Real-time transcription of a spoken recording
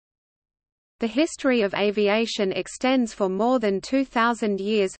The history of aviation extends for more than 2,000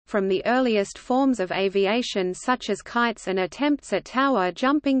 years, from the earliest forms of aviation such as kites and attempts at tower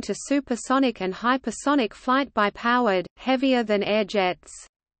jumping to supersonic and hypersonic flight by powered, heavier-than-air jets.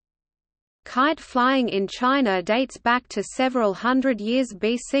 Kite flying in China dates back to several hundred years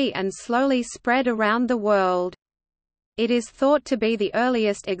BC and slowly spread around the world. It is thought to be the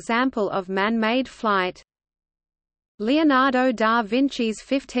earliest example of man-made flight. Leonardo da Vinci's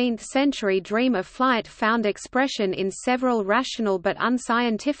 15th-century dream of flight found expression in several rational but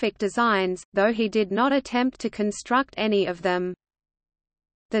unscientific designs, though he did not attempt to construct any of them.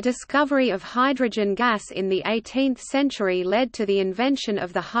 The discovery of hydrogen gas in the 18th century led to the invention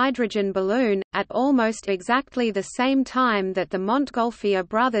of the hydrogen balloon, at almost exactly the same time that the Montgolfier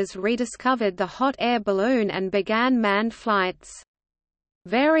brothers rediscovered the hot air balloon and began manned flights.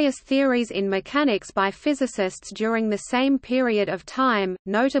 Various theories in mechanics by physicists during the same period of time,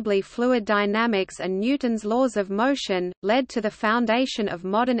 notably fluid dynamics and Newton's laws of motion, led to the foundation of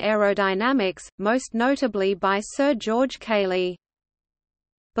modern aerodynamics, most notably by Sir George Cayley.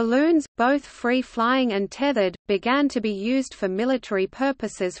 Balloons, both free-flying and tethered, began to be used for military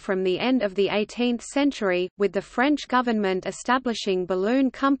purposes from the end of the 18th century, with the French government establishing balloon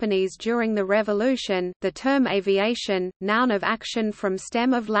companies during the Revolution. The term aviation, noun of action from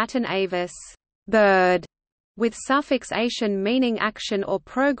stem of Latin avis, bird, with suffix ation meaning action or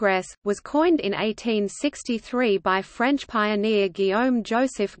progress, was coined in 1863 by French pioneer Guillaume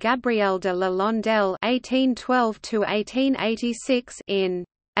Joseph Gabriel de la Londelle (1812–1886) in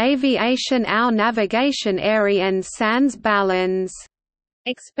Aviation ou navigation aérienne sans ballons.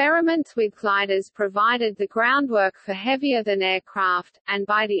 Experiments with gliders provided the groundwork for heavier-than-air craft, and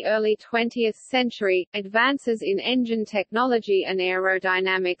by the early 20th century, advances in engine technology and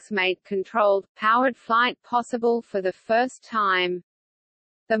aerodynamics made controlled, powered flight possible for the first time.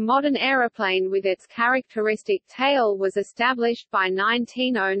 The modern aeroplane with its characteristic tail was established by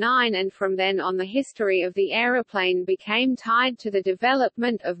 1909, and from then on the history of the aeroplane became tied to the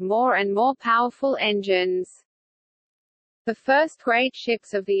development of more and more powerful engines. The first great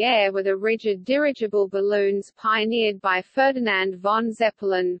ships of the air were the rigid dirigible balloons pioneered by Ferdinand von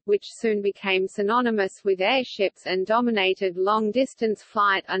Zeppelin, which soon became synonymous with airships and dominated long-distance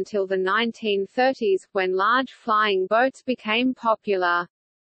flight until the 1930s, when large flying boats became popular.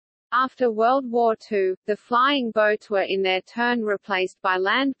 After World War II, the flying boats were in their turn replaced by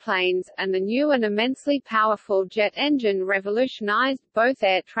land planes, and the new and immensely powerful jet engine revolutionized both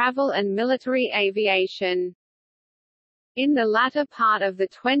air travel and military aviation. In the latter part of the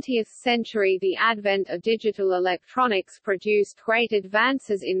 20th century, the advent of digital electronics produced great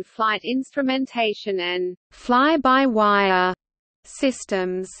advances in flight instrumentation and fly-by-wire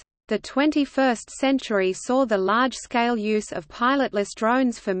systems. The 21st century saw the large-scale use of pilotless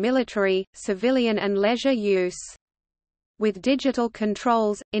drones for military, civilian and leisure use. With digital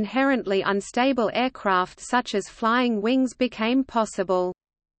controls, inherently unstable aircraft such as flying wings became possible.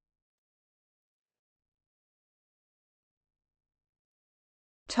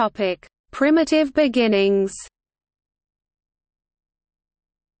 Topic: Primitive beginnings.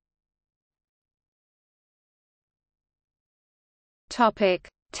 Topic: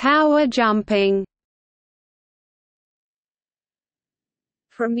 Tower jumping.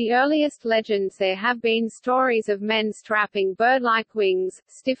 From the earliest legends there have been stories of men strapping bird-like wings,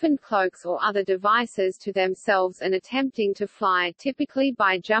 stiffened cloaks or other devices to themselves and attempting to fly, typically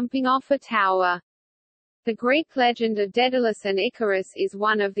by jumping off a tower. The Greek legend of Daedalus and Icarus is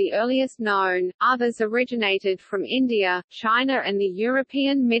one of the earliest known, others originated from India, China and the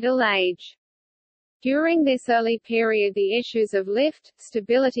European Middle Age. During this early period the issues of lift,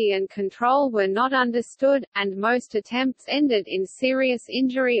 stability and control were not understood, and most attempts ended in serious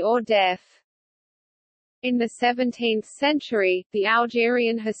injury or death. In the 17th century, the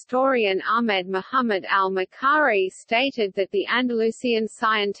Algerian historian Ahmed Muhammad al-Makari stated that the Andalusian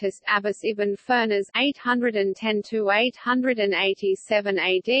scientist Abbas ibn Firnas (810–887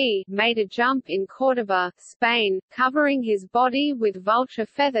 AD) made a jump in Córdoba, Spain, covering his body with vulture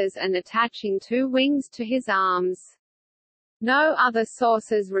feathers and attaching two wings to his arms. No other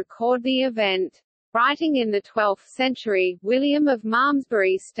sources record the event. Writing in the 12th century, William of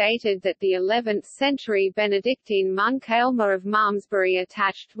Malmesbury stated that the 11th century Benedictine monk Aylmer of Malmesbury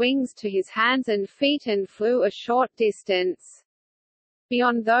attached wings to his hands and feet and flew a short distance.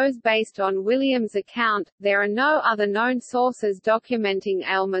 Beyond those based on William's account, there are no other known sources documenting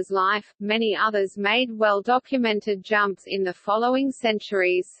Aylmer's life. Many others made well-documented jumps in the following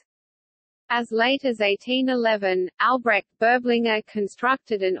centuries. As late as 1811, Albrecht Berblinger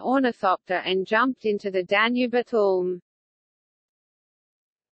constructed an ornithopter and jumped into the Danube at Ulm.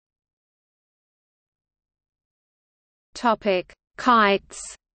 Kites.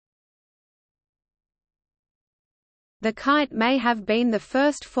 The kite may have been the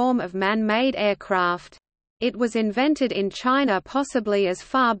first form of man-made aircraft. It was invented in China possibly as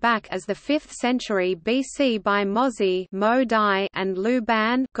far back as the 5th century BC by Mozi Mo Dai and Lu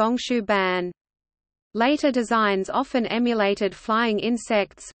Ban Gongshu Ban. Later designs often emulated flying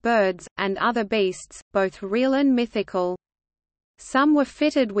insects, birds, and other beasts, both real and mythical. Some were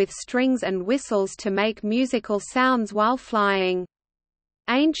fitted with strings and whistles to make musical sounds while flying.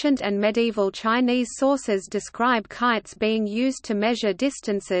 Ancient and medieval Chinese sources describe kites being used to measure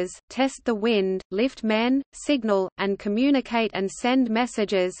distances, test the wind, lift men, signal, and communicate and send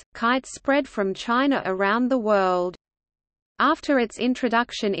messages. Kites spread from China around the world. After its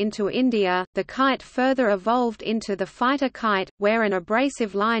introduction into India, the kite further evolved into the fighter kite, where an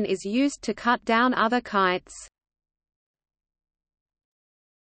abrasive line is used to cut down other kites.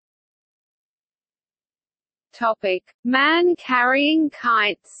 Man-carrying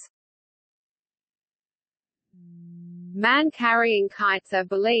kites. Man-carrying kites are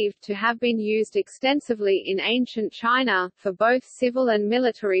believed to have been used extensively in ancient China, for both civil and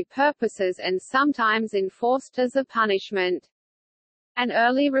military purposes and sometimes enforced as a punishment. An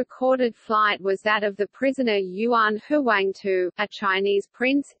early recorded flight was that of the prisoner Yuan Huangtu, a Chinese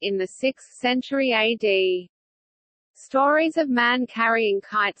prince, in the 6th century AD. Stories of man-carrying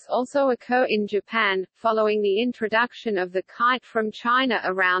kites also occur in Japan, following the introduction of the kite from China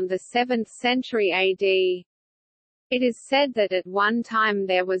around the 7th century AD. It is said that at one time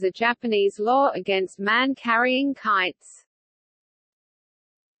there was a Japanese law against man-carrying kites.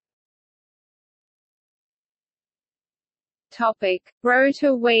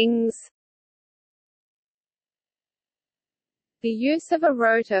 Rotor wings. The use of a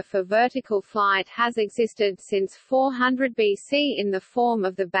rotor for vertical flight has existed since 400 BC in the form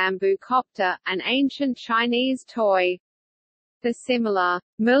of the bamboo copter, an ancient Chinese toy. The similar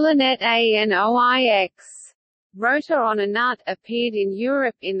Moulinet Anoix rotor on a nut appeared in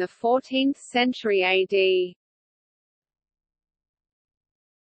Europe in the 14th century AD.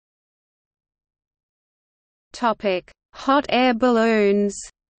 Hot air balloons.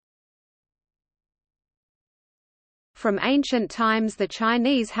 From ancient times the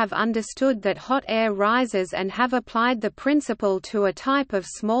Chinese have understood that hot air rises and have applied the principle to a type of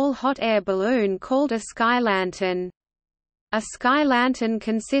small hot air balloon called a sky lantern. A sky lantern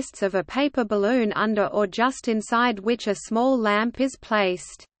consists of a paper balloon under or just inside which a small lamp is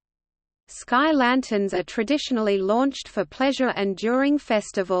placed. Sky lanterns are traditionally launched for pleasure and during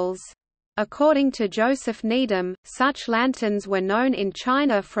festivals. According to Joseph Needham, such lanterns were known in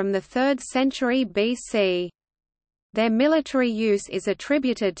China from the 3rd century BC. Their military use is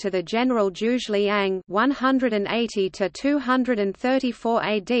attributed to the general Zhu Liang (180–234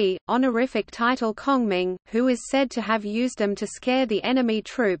 AD), honorific title Kongming, who is said to have used them to scare the enemy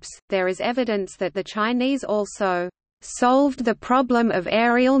troops. There is evidence that the Chinese also solved the problem of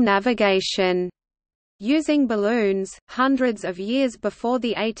aerial navigation using balloons, hundreds of years before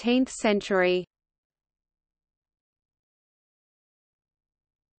the 18th century.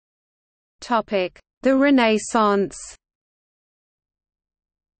 The Renaissance.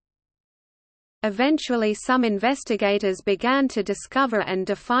 Eventually some investigators began to discover and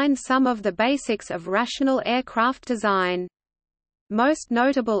define some of the basics of rational aircraft design. Most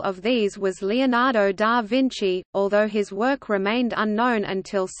notable of these was Leonardo da Vinci, although his work remained unknown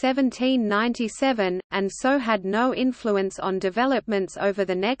until 1797, and so had no influence on developments over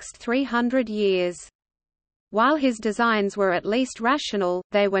the next 300 years. While his designs were at least rational,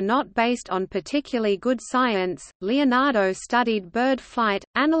 they were not based on particularly good science. Leonardo studied bird flight,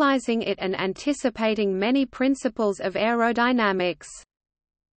 analyzing it and anticipating many principles of aerodynamics.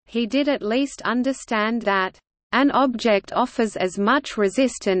 He did at least understand that an object offers as much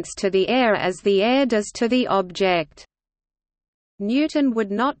resistance to the air as the air does to the object. Newton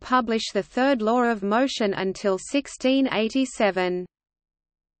would not publish the third law of motion until 1687.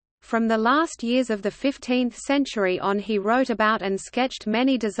 From the last years of the 15th century on he wrote about and sketched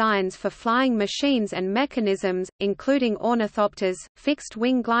many designs for flying machines and mechanisms, including ornithopters,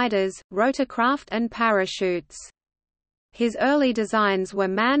 fixed-wing gliders, rotorcraft and parachutes. His early designs were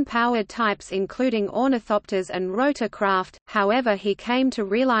man-powered types including ornithopters and rotorcraft, however he came to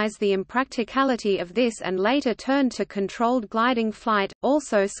realize the impracticality of this and later turned to controlled gliding flight,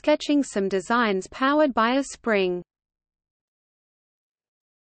 also sketching some designs powered by a spring.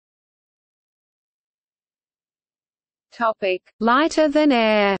 Lighter than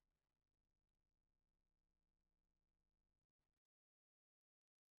air.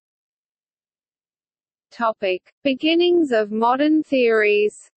 Beginnings of modern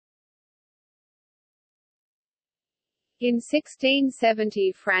theories. In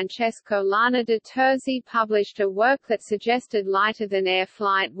 1670 Francesco Lana de Terzi published a work that suggested lighter-than-air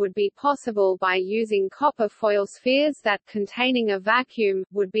flight would be possible by using copper foil spheres that, containing a vacuum,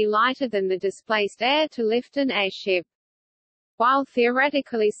 would be lighter than the displaced air to lift an airship. While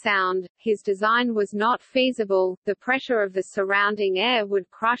theoretically sound, his design was not feasible, the pressure of the surrounding air would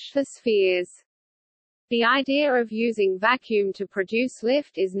crush the spheres. The idea of using vacuum to produce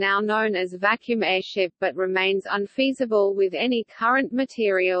lift is now known as vacuum airship but remains unfeasible with any current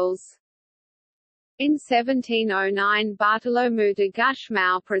materials. In 1709 Bartolomeu de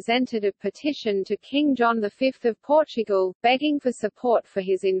Gusmão presented a petition to King John V of Portugal, begging for support for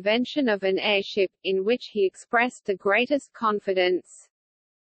his invention of an airship, in which he expressed the greatest confidence.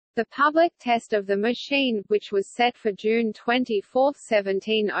 The public test of the machine, which was set for June 24,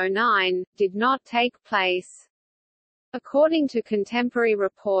 1709, did not take place. According to contemporary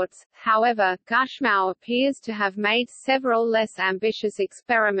reports, however, Gusmão appears to have made several less ambitious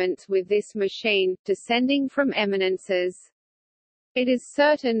experiments with this machine, descending from eminences. It is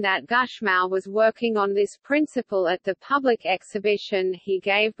certain that Gusmão was working on this principle at the public exhibition he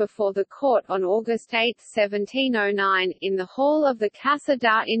gave before the court on August 8, 1709, in the hall of the Casa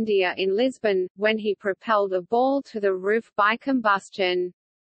da India in Lisbon, when he propelled a ball to the roof by combustion.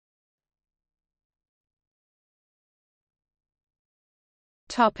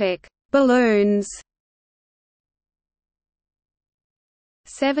 Topic: Balloons.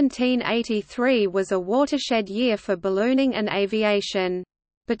 1783 was a watershed year for ballooning and aviation.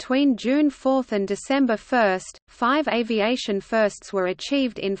 Between June 4 and December 1, 5 aviation firsts were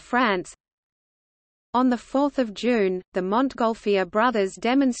achieved in France. On 4 June, the Montgolfier brothers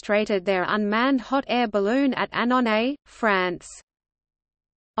demonstrated their unmanned hot air balloon at Annonay, France.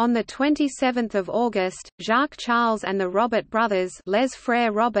 On 27 August, Jacques Charles and the Robert brothers Les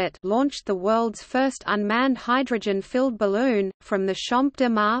Frères Robert launched the world's first unmanned hydrogen-filled balloon, from the Champ de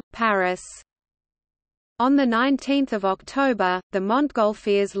Mars, Paris. On 19 October, the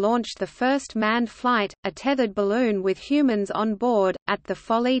Montgolfiers launched the first manned flight, a tethered balloon with humans on board, at the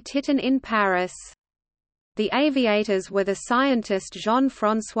Folies Titan in Paris. The aviators were the scientist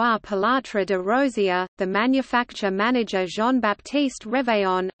Jean-François Pilatre de Rosière, the manufacture manager Jean-Baptiste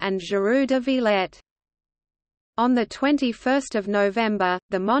Réveillon, and Giroux de Villette. On 21 November,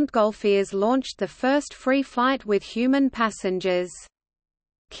 the Montgolfiers launched the first free flight with human passengers.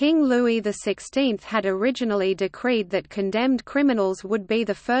 King Louis XVI had originally decreed that condemned criminals would be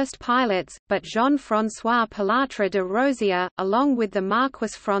the first pilots, but Jean-François Pilatre de Rosière, along with the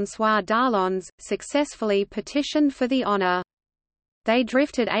Marquis François d'Arlons, successfully petitioned for the honour. They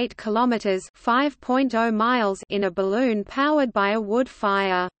drifted 8 kilometres (5.0 miles) in a balloon powered by a wood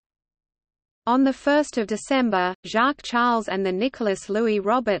fire. On 1 December, Jacques Charles and the Nicolas Louis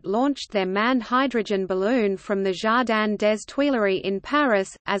Robert launched their manned hydrogen balloon from the Jardin des Tuileries in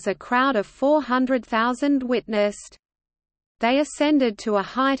Paris, as a crowd of 400,000 witnessed. They ascended to a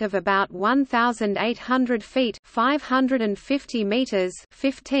height of about 1,800 feet (550 meters)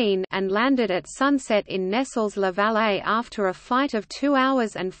 15 and landed at sunset in Nessels-la-Vallée after a flight of 2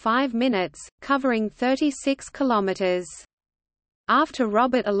 hours and 5 minutes, covering 36 kilometers. After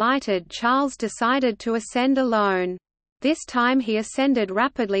Robert alighted, Charles decided to ascend alone. This time he ascended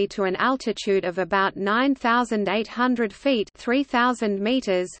rapidly to an altitude of about 9,800 feet (3,000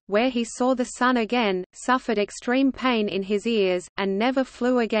 meters), where he saw the sun again, suffered extreme pain in his ears, and never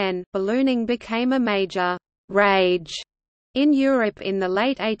flew again. Ballooning became a major rage in Europe in the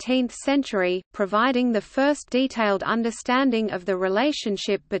late 18th century, providing the first detailed understanding of the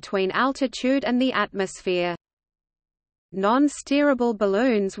relationship between altitude and the atmosphere. Non-steerable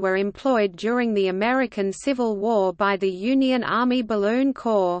balloons were employed during the American Civil War by the Union Army Balloon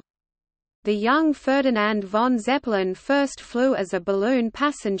Corps. The young Ferdinand von Zeppelin first flew as a balloon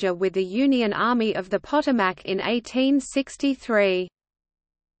passenger with the Union Army of the Potomac in 1863.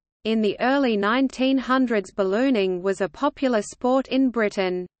 In the early 1900s, ballooning was a popular sport in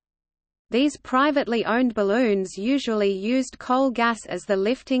Britain. These privately owned balloons usually used coal gas as the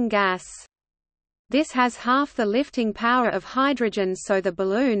lifting gas. This has half the lifting power of hydrogen, so the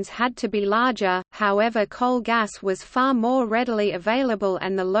balloons had to be larger. However, coal gas was far more readily available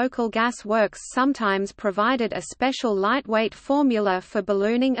and the local gas works sometimes provided a special lightweight formula for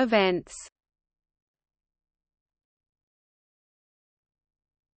ballooning events.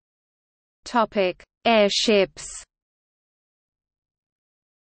 Topic: Airships.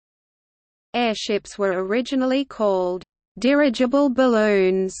 Airships were originally called dirigible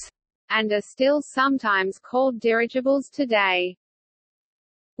balloons and are still sometimes called dirigibles today.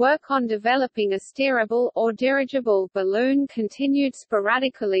 Work on developing a steerable, or dirigible, balloon continued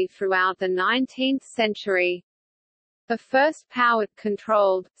sporadically throughout the 19th century. The first powered,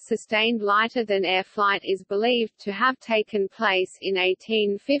 controlled, sustained lighter-than-air flight is believed to have taken place in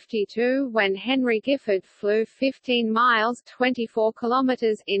 1852 when Henry Giffard flew 15 miles 24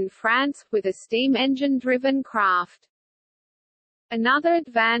 kilometers in France, with a steam engine-driven craft. Another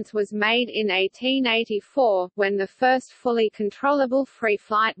advance was made in 1884, when the first fully controllable free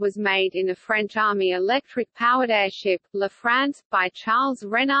flight was made in a French Army electric-powered airship, La France, by Charles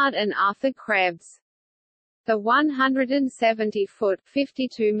Renard and Arthur Krebs. The 170-foot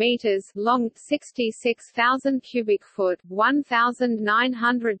 (52 meters) long, 66,000 cubic foot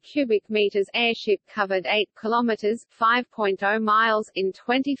 (1,900 cubic meters) airship covered 8 kilometers (5.0 miles) in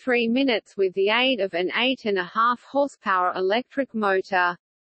 23 minutes with the aid of an 8.5 horsepower electric motor.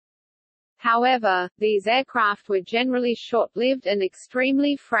 However, these aircraft were generally short-lived and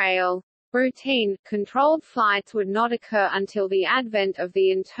extremely frail. Routine, controlled flights would not occur until the advent of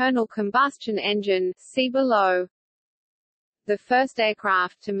the internal combustion engine, see below. The first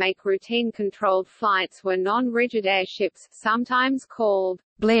aircraft to make routine-controlled flights were non-rigid airships, sometimes called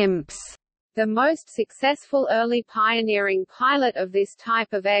blimps. The most successful early pioneering pilot of this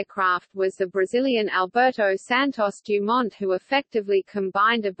type of aircraft was the Brazilian Alberto Santos Dumont, who effectively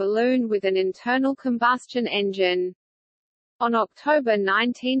combined a balloon with an internal combustion engine. On October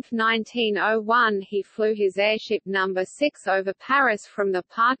 19, 1901 he flew his airship No. 6 over Paris from the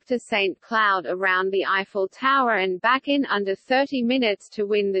Parc de Saint-Cloud around the Eiffel Tower and back in under 30 minutes to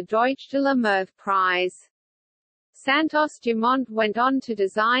win the Deutsche de la Meurthe prize. Santos Dumont went on to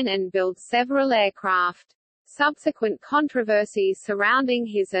design and build several aircraft. Subsequent controversies surrounding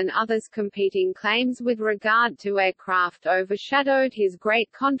his and others' competing claims with regard to aircraft overshadowed his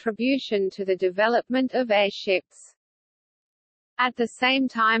great contribution to the development of airships. At the same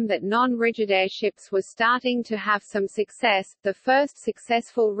time that non-rigid airships were starting to have some success, the first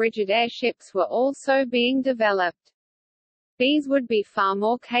successful rigid airships were also being developed. These would be far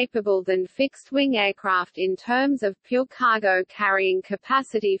more capable than fixed-wing aircraft in terms of pure cargo carrying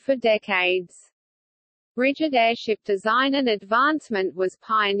capacity for decades. Rigid airship design and advancement was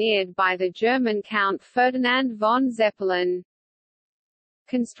pioneered by the German Count Ferdinand von Zeppelin.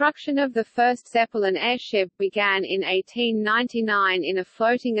 Construction of the first Zeppelin airship began in 1899 in a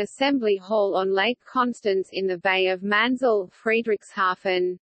floating assembly hall on Lake Constance in the Bay of Mansell,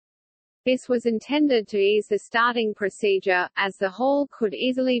 Friedrichshafen. This was intended to ease the starting procedure, as the hall could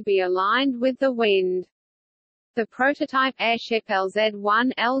easily be aligned with the wind. The prototype airship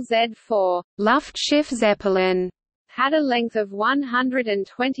LZ-1, LZ-4, Luftschiff Zeppelin, had a length of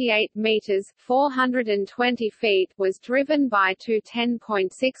 128 meters (420 feet), was driven by two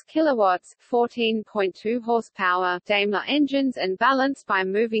 10.6 kilowatts (14.2 horsepower) Daimler engines and balanced by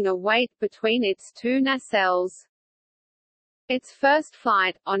moving a weight between its two nacelles. Its first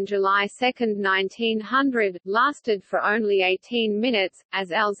flight, on July 2, 1900, lasted for only 18 minutes, as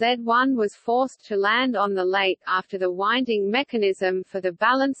LZ-1 was forced to land on the lake after the winding mechanism for the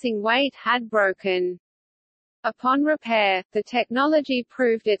balancing weight had broken. Upon repair, the technology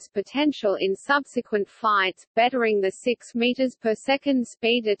proved its potential in subsequent flights, bettering the 6 meters per second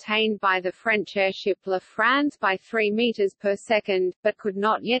speed attained by the French airship La France by 3 meters per second, but could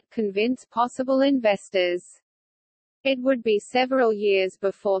not yet convince possible investors. It would be several years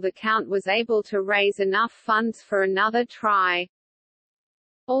before the Count was able to raise enough funds for another try.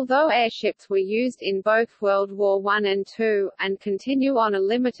 Although airships were used in both World War I and II, and continue on a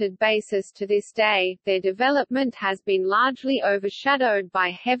limited basis to this day, their development has been largely overshadowed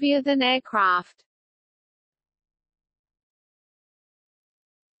by heavier-than-air craft.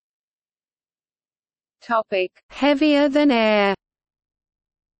 Topic: Heavier-than-air.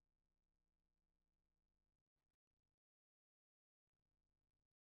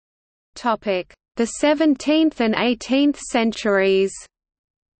 Topic: The 17th and 18th centuries.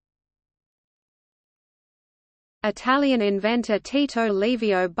 Italian inventor Tito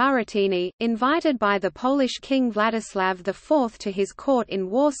Livio Burattini, invited by the Polish king Vladislav IV to his court in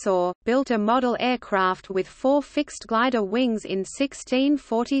Warsaw, built a model aircraft with 4 fixed glider wings in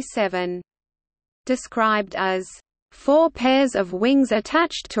 1647. Described as 4 pairs of wings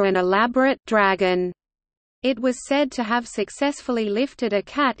attached to an elaborate dragon, it was said to have successfully lifted a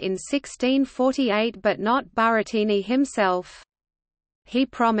cat in 1648, but not Burattini himself. He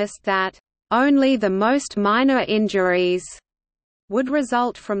promised that only the most minor injuries would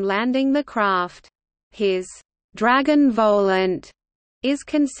result from landing the craft. His Dragon Volant is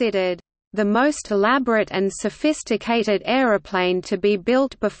considered the most elaborate and sophisticated aeroplane to be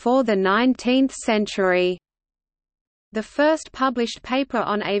built before the 19th century. The first published paper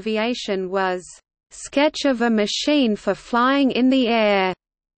on aviation was Sketch of a Machine for Flying in the Air,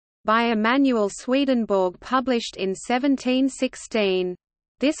 by Emanuel Swedenborg, published in 1716.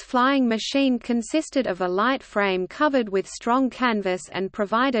 This flying machine consisted of a light frame covered with strong canvas and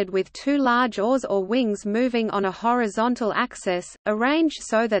provided with two large oars or wings moving on a horizontal axis, arranged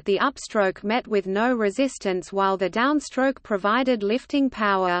so that the upstroke met with no resistance while the downstroke provided lifting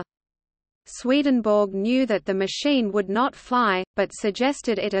power. Swedenborg knew that the machine would not fly, but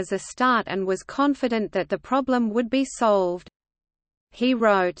suggested it as a start and was confident that the problem would be solved. He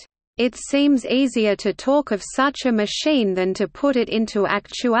wrote, "It seems easier to talk of such a machine than to put it into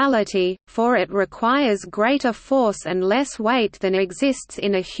actuality, for it requires greater force and less weight than exists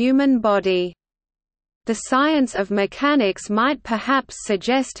in a human body. The science of mechanics might perhaps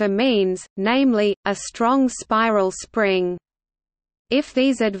suggest a means, namely, a strong spiral spring. If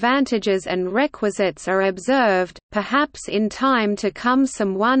these advantages and requisites are observed, perhaps in time to come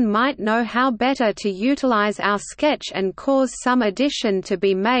someone might know how better to utilize our sketch and cause some addition to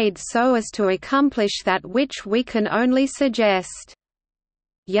be made so as to accomplish that which we can only suggest.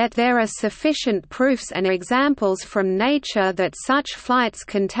 Yet there are sufficient proofs and examples from nature that such flights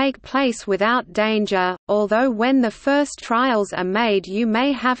can take place without danger, although when the first trials are made you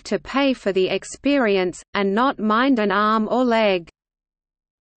may have to pay for the experience, and not mind an arm or leg."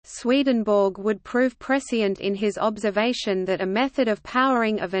 Swedenborg would prove prescient in his observation that a method of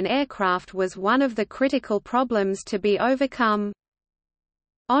powering of an aircraft was one of the critical problems to be overcome.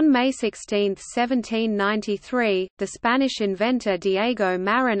 On May 16, 1793, the Spanish inventor Diego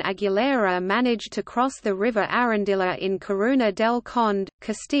Marin Aguilera managed to cross the river Arandilla in Coruna del Conde,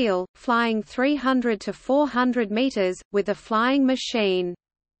 Castile, flying 300 to 400 meters, with a flying machine.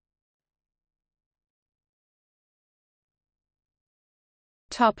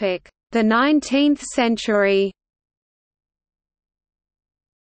 The 19th century.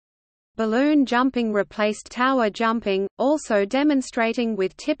 Balloon jumping replaced tower jumping, also demonstrating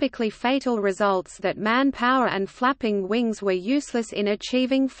with typically fatal results that manpower and flapping wings were useless in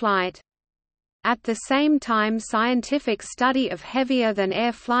achieving flight. At the same time, scientific study of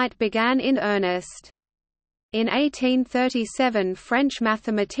heavier-than-air flight began in earnest. In 1837, French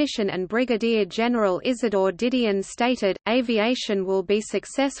mathematician and Brigadier General Isidore Didien stated, "Aviation will be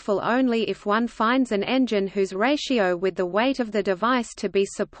successful only if one finds an engine whose ratio with the weight of the device to be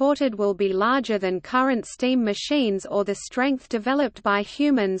supported will be larger than current steam machines or the strength developed by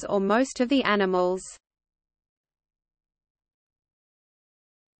humans or most of the animals."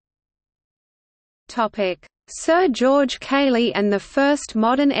 Sir George Cayley and the first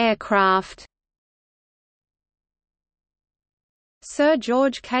modern aircraft. Sir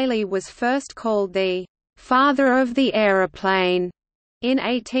George Cayley was first called the "father of the aeroplane" in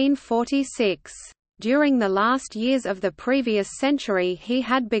 1846. During the last years of the previous century he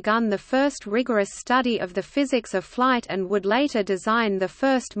had begun the first rigorous study of the physics of flight and would later design the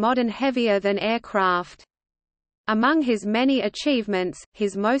first modern heavier-than-air craft. Among his many achievements,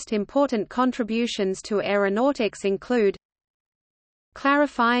 his most important contributions to aeronautics include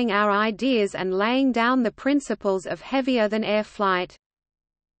clarifying our ideas and laying down the principles of heavier-than-air flight,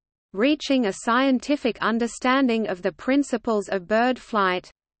 reaching a scientific understanding of the principles of bird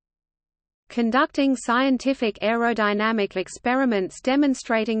flight, conducting scientific aerodynamic experiments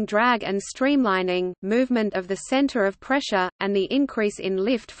demonstrating drag and streamlining, movement of the center of pressure, and the increase in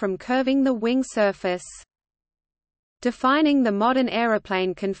lift from curving the wing surface. Defining the modern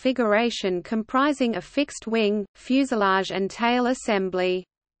aeroplane configuration comprising a fixed wing, fuselage and tail assembly.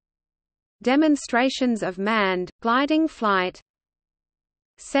 Demonstrations of manned, gliding flight.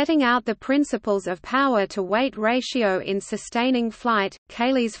 Setting out the principles of power-to-weight ratio in sustaining flight.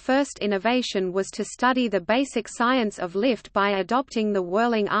 Cayley's first innovation was to study the basic science of lift by adopting the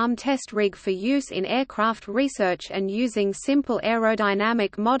whirling arm test rig for use in aircraft research and using simple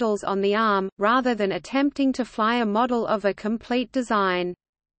aerodynamic models on the arm, rather than attempting to fly a model of a complete design.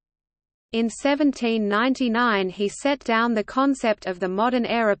 In 1799 he set down the concept of the modern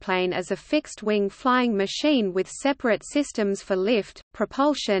aeroplane as a fixed-wing flying machine with separate systems for lift,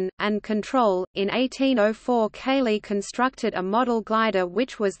 propulsion, and control. In 1804 Cayley constructed a model glider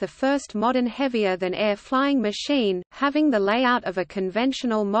which was the first modern heavier-than-air flying machine, having the layout of a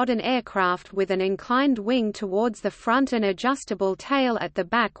conventional modern aircraft with an inclined wing towards the front and adjustable tail at the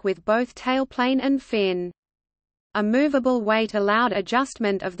back with both tailplane and fin. A movable weight allowed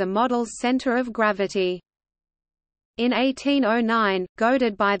adjustment of the model's center of gravity. In 1809,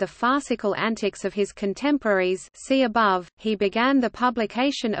 goaded by the farcical antics of his contemporaries, see above, he began the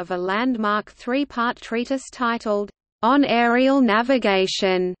publication of a landmark three-part treatise titled, On Aerial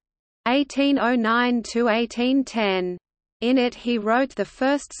Navigation, 1809–1810. In it he wrote the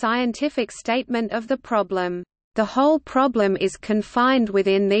first scientific statement of the problem. The whole problem is confined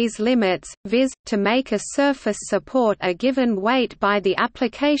within these limits, viz., to make a surface support a given weight by the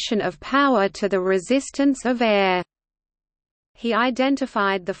application of power to the resistance of air. He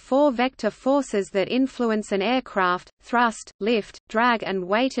identified the four vector forces that influence an aircraft: thrust, lift, drag and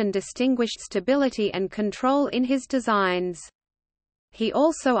weight, and distinguished stability and control in his designs. He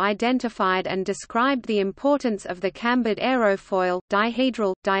also identified and described the importance of the cambered aerofoil,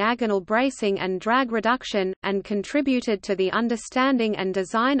 dihedral, diagonal bracing and drag reduction, and contributed to the understanding and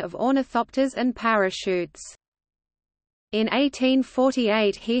design of ornithopters and parachutes. In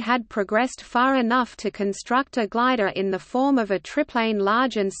 1848 he had progressed far enough to construct a glider in the form of a triplane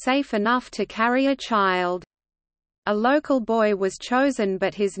large and safe enough to carry a child. A local boy was chosen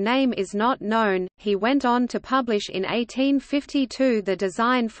but his name is not known. He went on to publish in 1852 the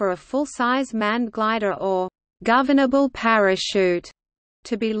design for a full-size manned glider or governable parachute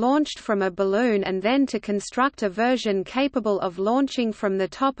to be launched from a balloon, and then to construct a version capable of launching from the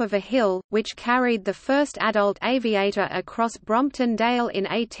top of a hill, which carried the first adult aviator across Brompton Dale in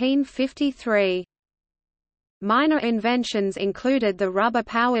 1853. Minor inventions included the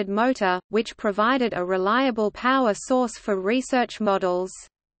rubber-powered motor, which provided a reliable power source for research models.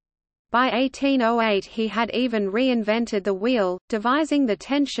 By 1808 he had even reinvented the wheel, devising the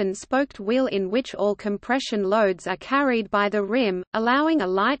tension-spoked wheel in which all compression loads are carried by the rim, allowing a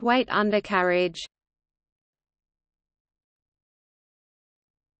lightweight undercarriage.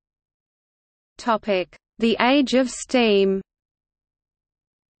 The Age of Steam.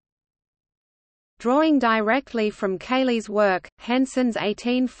 Drawing directly from Cayley's work, Henson's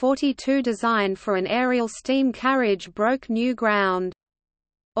 1842 design for an aerial steam carriage broke new ground.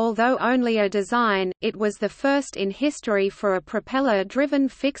 Although only a design, it was the first in history for a propeller-driven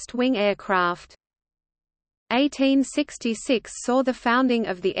fixed-wing aircraft. 1866 saw the founding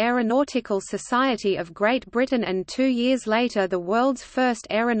of the Aeronautical Society of Great Britain, and 2 years later the world's first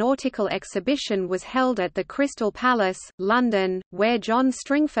aeronautical exhibition was held at the Crystal Palace, London, where John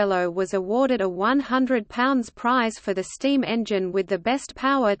Stringfellow was awarded a £100 prize for the steam engine with the best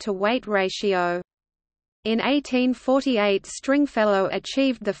power-to-weight ratio. In 1848 Stringfellow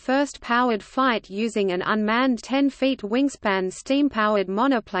achieved the first powered flight using an unmanned 10-feet wingspan steam-powered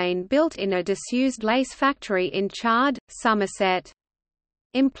monoplane built in a disused lace factory in Chard, Somerset.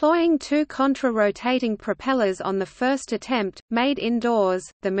 Employing two contra-rotating propellers on the first attempt, made indoors,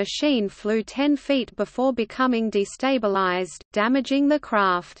 the machine flew 10 feet before becoming destabilized, damaging the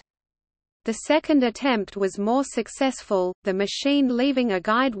craft. The second attempt was more successful, the machine leaving a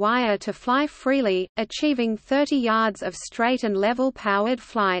guide wire to fly freely, achieving 30 yards of straight and level powered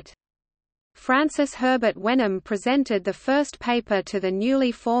flight. Francis Herbert Wenham presented the first paper to the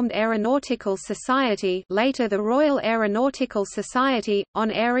newly formed Aeronautical Society, later the Royal Aeronautical Society, on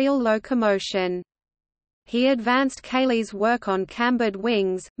aerial locomotion. He advanced Cayley's work on cambered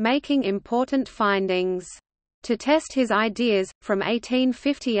wings, making important findings. To test his ideas, from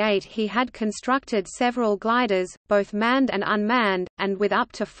 1858 he had constructed several gliders, both manned and unmanned, and with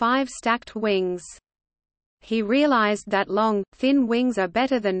up to 5 stacked wings. He realized that long, thin wings are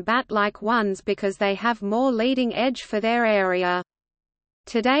better than bat-like ones because they have more leading edge for their area.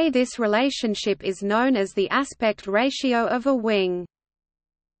 Today this relationship is known as the aspect ratio of a wing.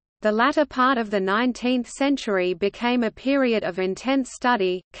 The latter part of the 19th century became a period of intense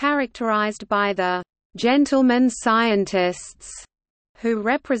study, characterized by the gentlemen scientists, who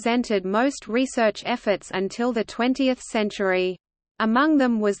represented most research efforts until the 20th century. Among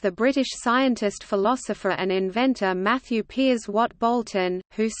them was the British scientist, philosopher and inventor Matthew Piers Watt Boulton,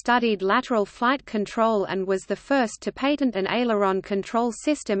 who studied lateral flight control and was the first to patent an aileron control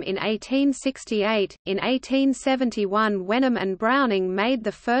system in 1868. In 1871 Wenham and Browning made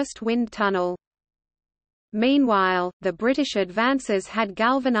the first wind tunnel. Meanwhile, the British advances had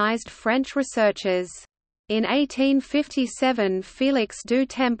galvanized French researchers. In 1857 Félix du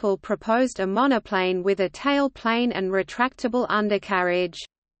Temple proposed a monoplane with a tailplane and retractable undercarriage.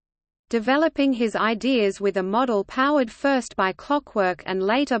 Developing his ideas with a model powered first by clockwork and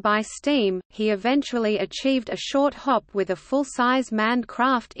later by steam, he eventually achieved a short hop with a full-size manned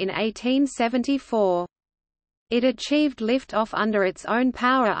craft in 1874. It achieved lift-off under its own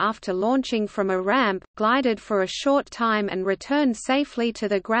power after launching from a ramp, glided for a short time and returned safely to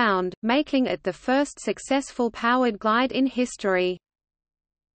the ground, making it the first successful powered glide in history.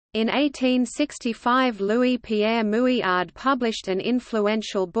 In 1865 Louis-Pierre Mouillard published an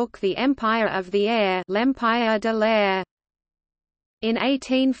influential book, The Empire of the Air, L'Empire de l'Air. In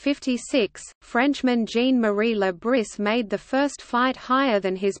 1856, Frenchman Jean-Marie Le Bris made the first flight higher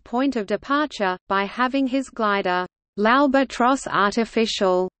than his point of departure, by having his glider, l'Albatros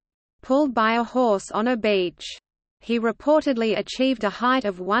artificial, pulled by a horse on a beach. He reportedly achieved a height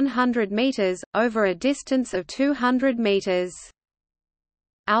of 100 meters, over a distance of 200 meters.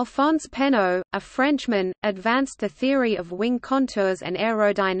 Alphonse Pénaud, a Frenchman, advanced the theory of wing contours and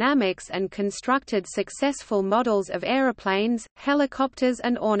aerodynamics and constructed successful models of aeroplanes, helicopters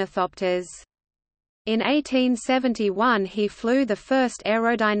and ornithopters. In 1871 he flew the first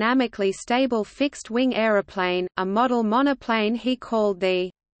aerodynamically stable fixed-wing aeroplane, a model monoplane he called the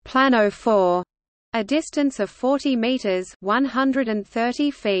planophore, a distance of 40 meters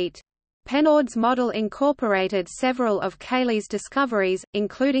 (130 feet). Pénaud's model incorporated several of Cayley's discoveries,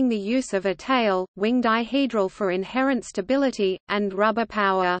 including the use of a tail, wing dihedral for inherent stability, and rubber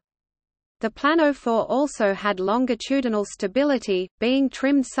power. The planophore also had longitudinal stability, being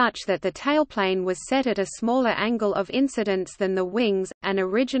trimmed such that the tailplane was set at a smaller angle of incidence than the wings, an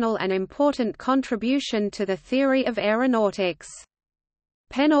original and important contribution to the theory of aeronautics.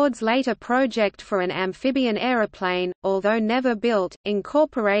 Pénaud's later project for an amphibian aeroplane, although never built,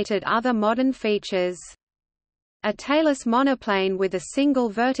 incorporated other modern features. A tailless monoplane with a single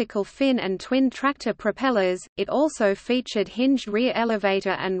vertical fin and twin tractor propellers, it also featured hinged rear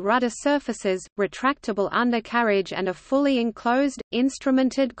elevator and rudder surfaces, retractable undercarriage and a fully enclosed,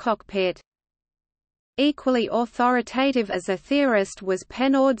 instrumented cockpit. Equally authoritative as a theorist was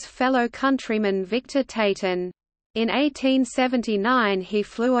Pénaud's fellow countryman Victor Tayton. In 1879 he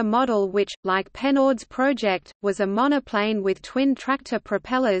flew a model which, like Pénaud's project, was a monoplane with twin-tractor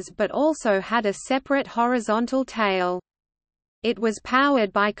propellers but also had a separate horizontal tail. It was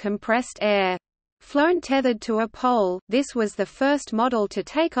powered by compressed air. Flown tethered to a pole, this was the first model to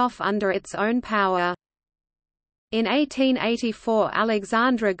take off under its own power. In 1884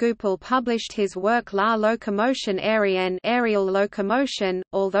 Alexandre Goupil published his work La locomotion aérienne, aerial locomotion,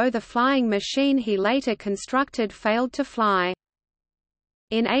 although the flying machine he later constructed failed to fly.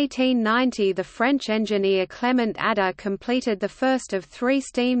 In 1890 the French engineer Clément Ader completed the first of 3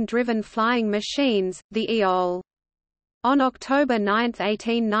 steam-driven flying machines, the Éole. On October 9,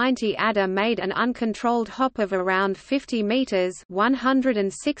 1890 Ader made an uncontrolled hop of around 50 meters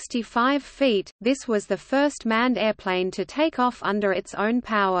 (165 feet). This was the first manned airplane to take off under its own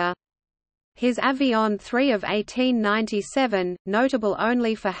power. His Avion 3 of 1897, notable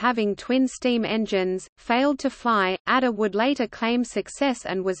only for having twin steam engines, failed to fly. Ader would later claim success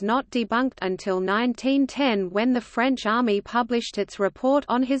and was not debunked until 1910 when the French Army published its report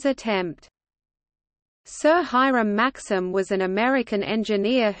on his attempt. Sir Hiram Maxim was an American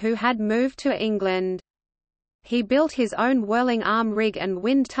engineer who had moved to England. He built his own whirling arm rig and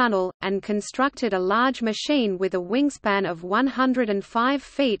wind tunnel, and constructed a large machine with a wingspan of 105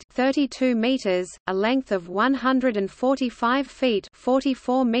 feet 32 meters, a length of 145 feet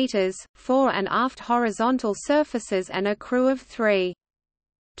 44 meters, fore and aft horizontal surfaces and a crew of 3.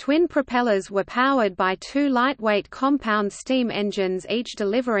 Twin propellers were powered by 2 lightweight compound steam engines, each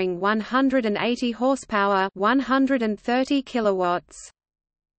delivering 180 horsepower, 130 kilowatts.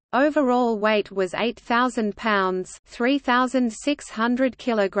 Overall weight was 8,000 pounds, 3,600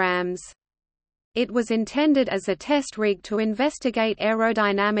 kilograms. It was intended as a test rig to investigate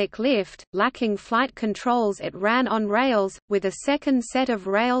aerodynamic lift. Lacking flight controls, it ran on rails, with a second set of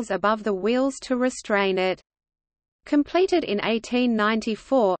rails above the wheels to restrain it. Completed in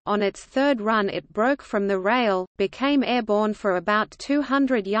 1894, on its third run it broke from the rail, became airborne for about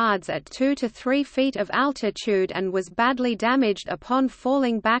 200 yards at 2 to 3 feet of altitude and was badly damaged upon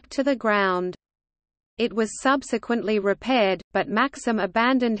falling back to the ground. It was subsequently repaired, but Maxim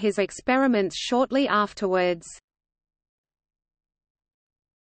abandoned his experiments shortly afterwards.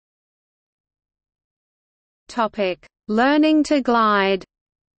 Learning to glide.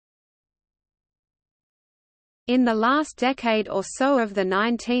 In the last decade or so of the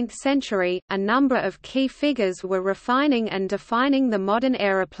 19th century, a number of key figures were refining and defining the modern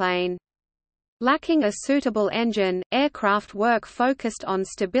aeroplane. Lacking a suitable engine, aircraft work focused on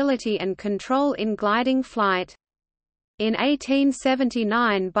stability and control in gliding flight. In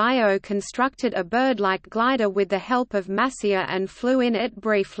 1879 Biot constructed a bird-like glider with the help of Massier and flew in it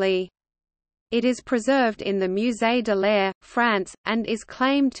briefly. It is preserved in the Musée de l'Air, France, and is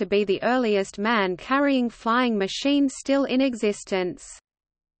claimed to be the earliest man-carrying flying machine still in existence.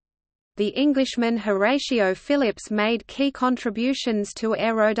 The Englishman Horatio Phillips made key contributions to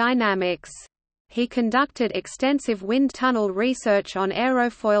aerodynamics. He conducted extensive wind tunnel research on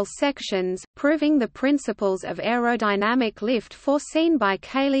aerofoil sections, proving the principles of aerodynamic lift foreseen by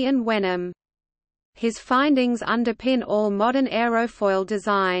Cayley and Wenham. His findings underpin all modern aerofoil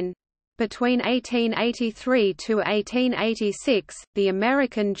design. Between 1883 to 1886, the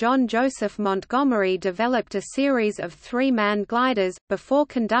American John Joseph Montgomery developed a series of three-man gliders, before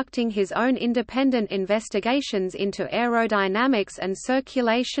conducting his own independent investigations into aerodynamics and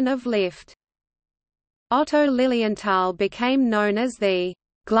circulation of lift. Otto Lilienthal became known as the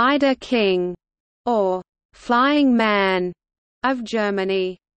 «glider king» or «flying man» of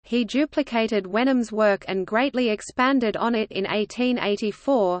Germany. He duplicated Wenham's work and greatly expanded on it in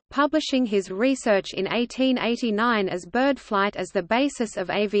 1884, publishing his research in 1889 as Birdflight as the Basis of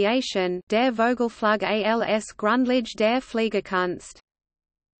Aviation, Der Vogelflug als Grundlage der Fliegerkunst.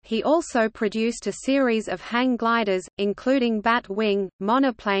 He also produced a series of hang gliders, including bat-wing,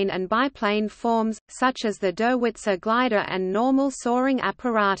 monoplane and biplane forms, such as the Derwitzer glider and normal soaring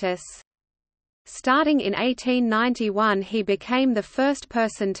apparatus. Starting in 1891 he became the first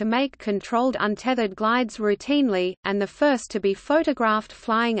person to make controlled untethered glides routinely, and the first to be photographed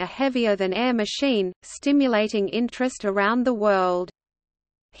flying a heavier-than-air machine, stimulating interest around the world.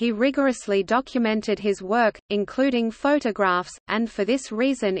 He rigorously documented his work, including photographs, and for this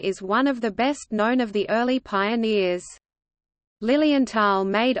reason is one of the best known of the early pioneers. Lilienthal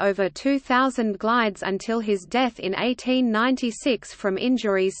made over 2,000 glides until his death in 1896 from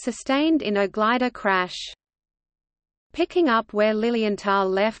injuries sustained in a glider crash. Picking up where Lilienthal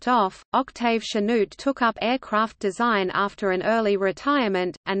left off, Octave Chanute took up aircraft design after an early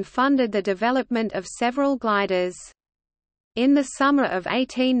retirement, and funded the development of several gliders. In the summer of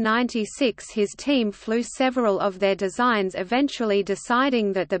 1896 his team flew several of their designs, eventually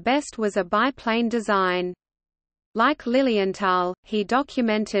deciding that the best was a biplane design. Like Lilienthal, he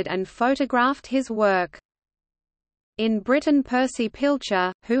documented and photographed his work. In Britain, Percy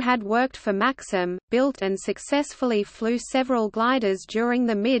Pilcher, who had worked for Maxim, built and successfully flew several gliders during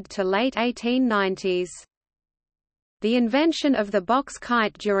the mid to late 1890s. The invention of the box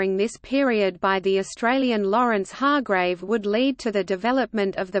kite during this period by the Australian Lawrence Hargrave would lead to the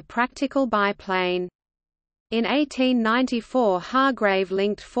development of the practical biplane. In 1894 Hargrave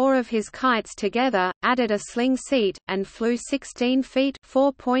linked four of his kites together, added a sling seat, and flew 16 feet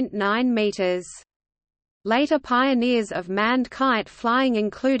 (4.9 meters). Later pioneers of manned kite flying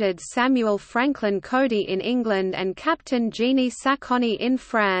included Samuel Franklin Cody in England and Captain Jeannie Sacconi in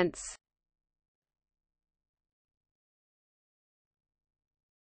France.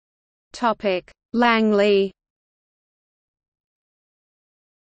 Langley.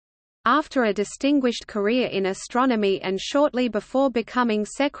 After a distinguished career in astronomy and shortly before becoming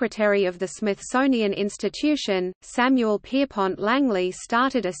secretary of the Smithsonian Institution, Samuel Pierpont Langley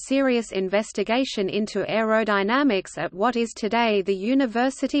started a serious investigation into aerodynamics at what is today the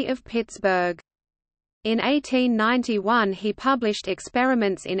University of Pittsburgh. In 1891 he published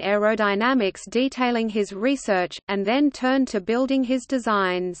experiments in aerodynamics detailing his research, and then turned to building his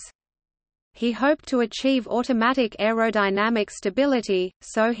designs. He hoped to achieve automatic aerodynamic stability,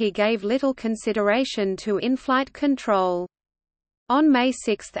 so he gave little consideration to in-flight control. On May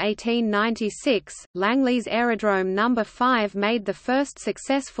 6, 1896, Langley's Aerodrome No. 5 made the first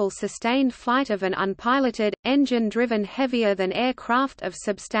successful sustained flight of an unpiloted, engine-driven heavier-than-air craft of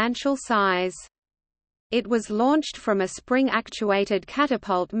substantial size. It was launched from a spring-actuated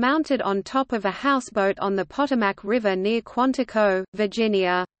catapult mounted on top of a houseboat on the Potomac River near Quantico,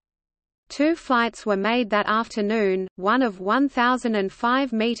 Virginia. Two flights were made that afternoon, one of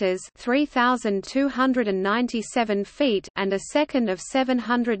 1,005 meters (3,297 feet) and a second of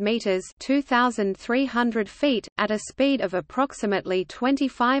 700 meters (2,300 feet), at a speed of approximately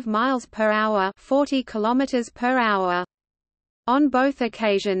 25 miles per hour (40 kilometers per hour). On both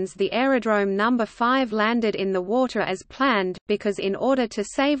occasions the Aerodrome No. 5 landed in the water as planned, because in order to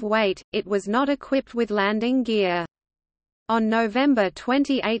save weight, it was not equipped with landing gear. On November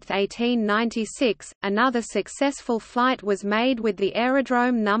 28, 1896, another successful flight was made with the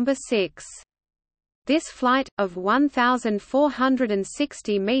Aerodrome No. 6. This flight, of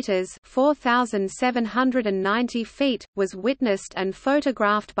 1,460 meters (4,790 feet), was witnessed and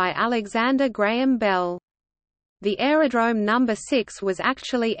photographed by Alexander Graham Bell. The Aerodrome No. 6 was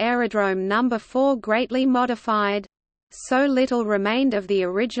actually Aerodrome No. 4 greatly modified. So little remained of the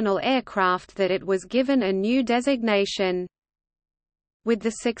original aircraft that it was given a new designation. With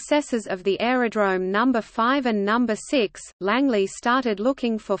the successes of the Aerodrome No. 5 and No. 6, Langley started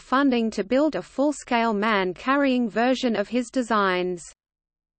looking for funding to build a full-scale man-carrying version of his designs.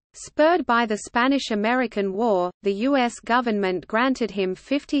 Spurred by the Spanish–American War, the U.S. government granted him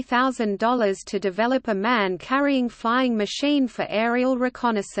 $50,000 to develop a man-carrying flying machine for aerial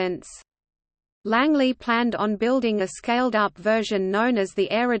reconnaissance. Langley planned on building a scaled-up version known as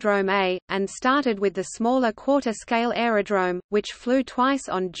the Aerodrome A, and started with the smaller quarter-scale aerodrome, which flew twice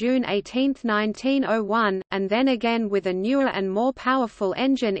on June 18, 1901, and then again with a newer and more powerful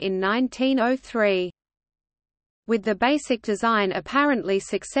engine in 1903. With the basic design apparently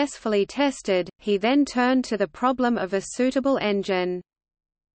successfully tested, he then turned to the problem of a suitable engine.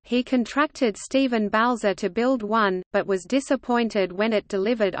 He contracted Stephen Balzer to build one, but was disappointed when it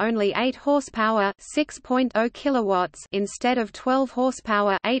delivered only 8 horsepower (6.0 kilowatts) instead of 12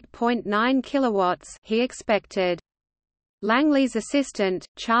 horsepower (8.9 kilowatts) he expected. Langley's assistant,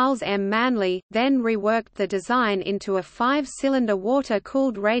 Charles M. Manley, then reworked the design into a 5-cylinder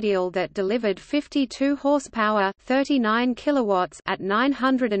water-cooled radial that delivered 52 horsepower (39 kilowatts) at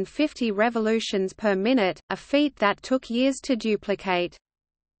 950 revolutions per minute, a feat that took years to duplicate.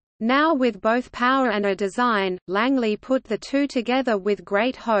 Now with both power and a design, Langley put the two together with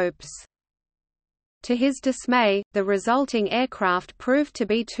great hopes. To his dismay, the resulting aircraft proved to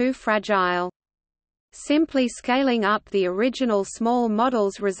be too fragile. Simply scaling up the original small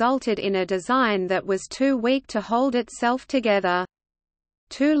models resulted in a design that was too weak to hold itself together.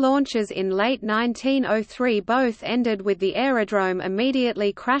 2 launches in late 1903 both ended with the aerodrome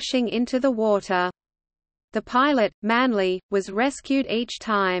immediately crashing into the water. The pilot, Manley, was rescued each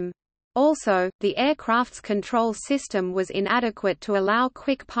time. Also, the aircraft's control system was inadequate to allow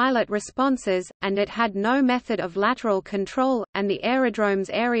quick pilot responses, and it had no method of lateral control, and the aerodrome's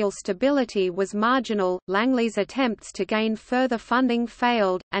aerial stability was marginal. Langley's attempts to gain further funding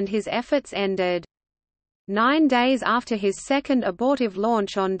failed, and his efforts ended. 9 days after his second abortive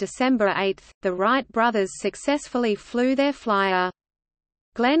launch on December 8, the Wright brothers successfully flew their flyer.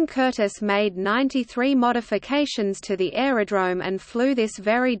 Glenn Curtiss made 93 modifications to the aerodrome and flew this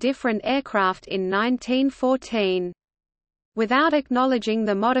very different aircraft in 1914. Without acknowledging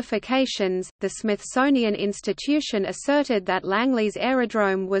the modifications, the Smithsonian Institution asserted that Langley's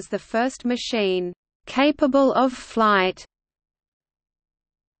aerodrome was the first machine capable of flight.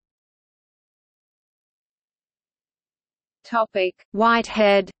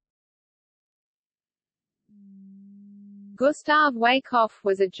 Whitehead. Gustav Wyckoff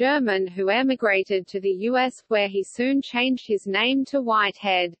was a German who emigrated to the U.S., where he soon changed his name to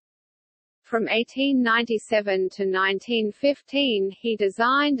Whitehead. From 1897 to 1915 he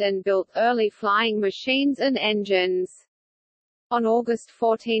designed and built early flying machines and engines. On August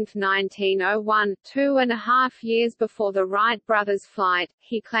 14, 1901, 2.5 years before the Wright brothers' flight,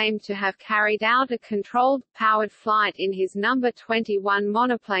 he claimed to have carried out a controlled, powered flight in his No. 21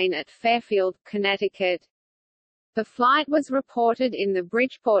 monoplane at Fairfield, Connecticut. The flight was reported in the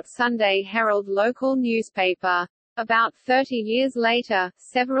Bridgeport Sunday Herald local newspaper. About 30 years later,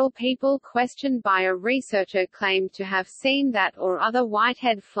 several people questioned by a researcher claimed to have seen that or other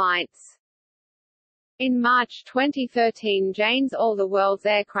Whitehead flights. In March 2013, Jane's All the World's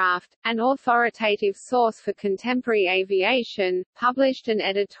Aircraft, an authoritative source for contemporary aviation, published an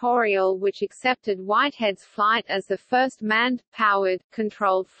editorial which accepted Whitehead's flight as the first manned, powered,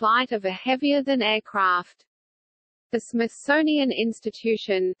 controlled flight of a heavier-than aircraft. The Smithsonian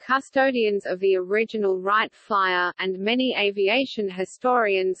Institution, custodians of the original Wright flyer, and many aviation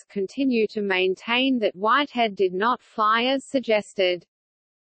historians continue to maintain that Whitehead did not fly as suggested.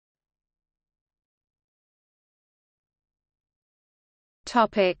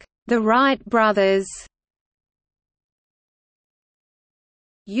 The Wright brothers.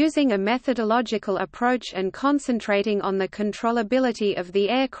 Using a methodological approach and concentrating on the controllability of the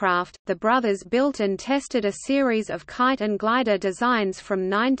aircraft, the brothers built and tested a series of kite and glider designs from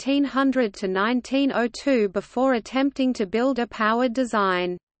 1900 to 1902 before attempting to build a powered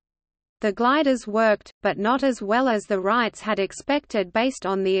design. The gliders worked, but not as well as the Wrights had expected based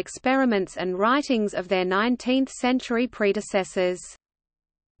on the experiments and writings of their 19th-century predecessors.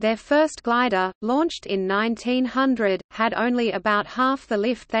 Their first glider, launched in 1900, had only about half the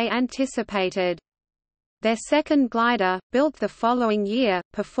lift they anticipated. Their second glider, built the following year,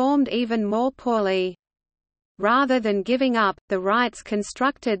 performed even more poorly. Rather than giving up, the Wrights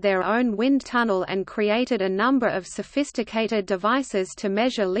constructed their own wind tunnel and created a number of sophisticated devices to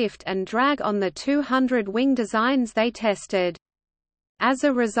measure lift and drag on the 200-wing designs they tested. As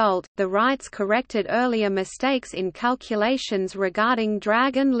a result, the Wrights corrected earlier mistakes in calculations regarding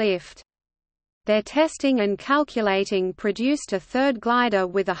drag and lift. Their testing and calculating produced a third glider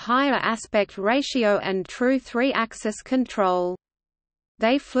with a higher aspect ratio and true 3-axis control.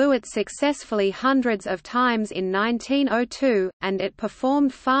 They flew it successfully hundreds of times in 1902, and it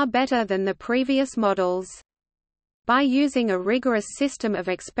performed far better than the previous models. By using a rigorous system of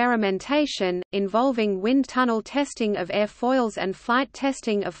experimentation, involving wind tunnel testing of airfoils and flight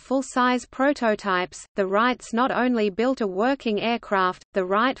testing of full-size prototypes, the Wrights not only built a working aircraft, the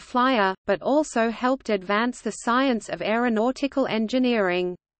Wright Flyer, but also helped advance the science of aeronautical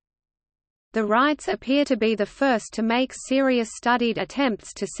engineering. The Wrights appear to be the first to make serious studied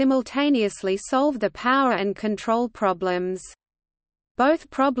attempts to simultaneously solve the power and control problems.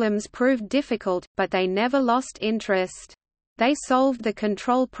 Both problems proved difficult, but they never lost interest. They solved the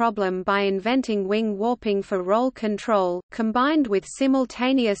control problem by inventing wing warping for roll control, combined with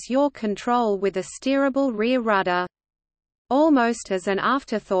simultaneous yaw control with a steerable rear rudder. Almost as an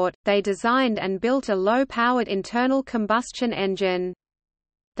afterthought, they designed and built a low-powered internal combustion engine.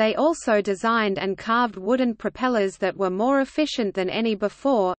 They also designed and carved wooden propellers that were more efficient than any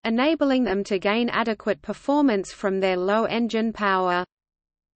before, enabling them to gain adequate performance from their low engine power.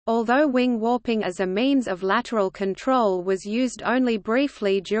 Although wing warping as a means of lateral control was used only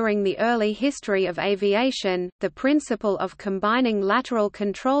briefly during the early history of aviation, the principle of combining lateral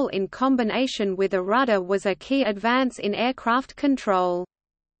control in combination with a rudder was a key advance in aircraft control.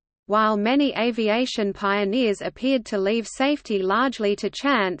 While many aviation pioneers appeared to leave safety largely to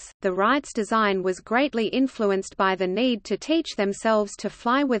chance, the Wrights' design was greatly influenced by the need to teach themselves to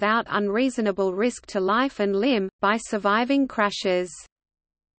fly without unreasonable risk to life and limb, by surviving crashes.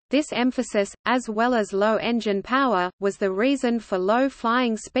 This emphasis, as well as low engine power, was the reason for low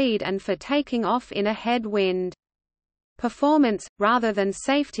flying speed and for taking off in a head-wind. Performance, rather than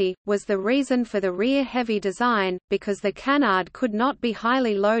safety, was the reason for the rear-heavy design, because the canard could not be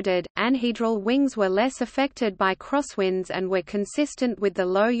highly loaded, anhedral wings were less affected by crosswinds and were consistent with the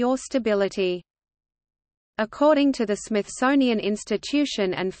low yaw stability. According to the Smithsonian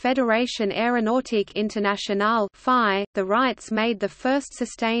Institution and Fédération Aéronautique Internationale (FAI), the Wrights made the first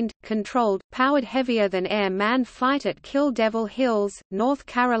sustained, controlled, powered heavier-than-air manned flight at Kill Devil Hills, North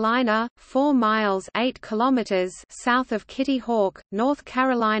Carolina, 4 miles (8 kilometers) south of Kitty Hawk, North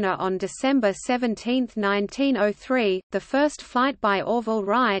Carolina on December 17, 1903. The first flight by Orville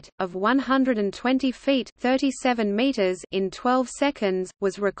Wright, of 120 feet (37 meters) in 12 seconds,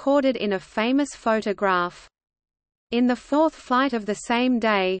 was recorded in a famous photograph. In the fourth flight of the same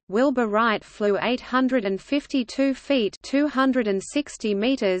day, Wilbur Wright flew 852 feet (260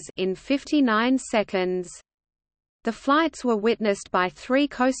 meters) in 59 seconds. The flights were witnessed by 3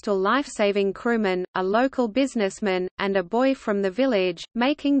 coastal lifesaving crewmen, a local businessman, and a boy from the village,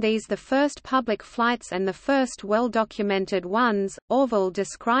 making these the first public flights and the first well-documented ones. Orville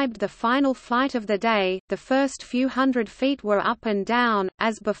described the final flight of the day. The first few hundred feet were up and down,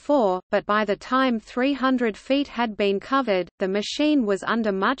 as before, but by the time 300 feet had been covered, the machine was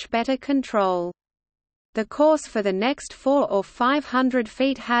under much better control. The course for the next 400 or 500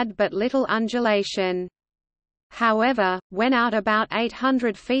 feet had but little undulation. However, when out about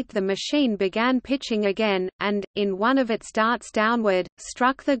 800 feet the machine began pitching again, and, in one of its darts downward,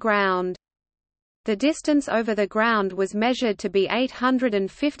 struck the ground. The distance over the ground was measured to be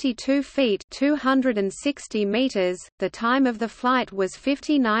 852 feet (260 meters). The time of the flight was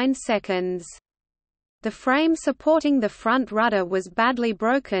 59 seconds. The frame supporting the front rudder was badly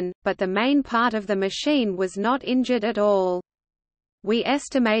broken, but the main part of the machine was not injured at all. We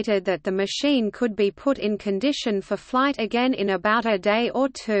estimated that the machine could be put in condition for flight again in about a day or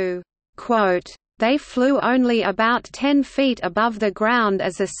two. They flew only about 10 feet above the ground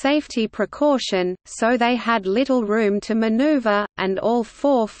as a safety precaution, so they had little room to maneuver, and all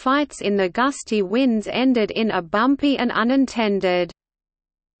 4 flights in the gusty winds ended in a bumpy and unintended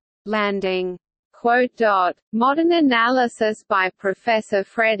landing. Modern analysis by Professor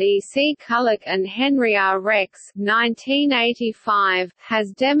Fred E. C. Culloch and Henry R. Rex 1985,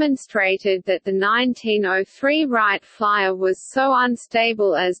 has demonstrated that the 1903 Wright Flyer was so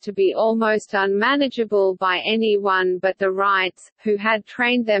unstable as to be almost unmanageable by anyone but the Wrights, who had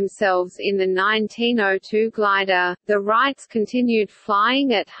trained themselves in the 1902 glider. The Wrights continued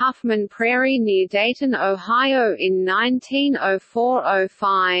flying at Huffman Prairie near Dayton, Ohio in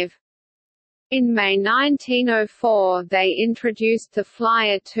 1904–05. In May 1904 they introduced the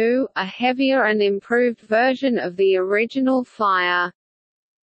Flyer II, a heavier and improved version of the original Flyer.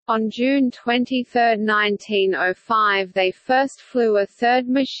 On June 23, 1905 they first flew a third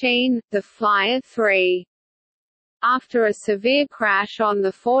machine, the Flyer III. After a severe crash on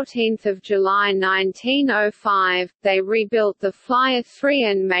 14 July 1905, they rebuilt the Flyer III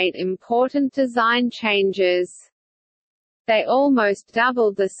and made important design changes. They almost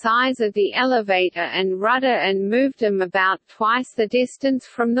doubled the size of the elevator and rudder and moved them about twice the distance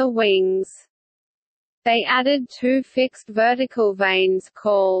from the wings. They added 2 fixed vertical vanes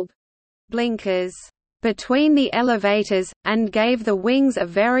called blinkers between the elevators, and gave the wings a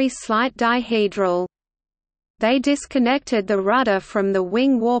very slight dihedral. They disconnected the rudder from the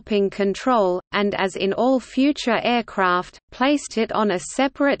wing warping control, and as in all future aircraft, placed it on a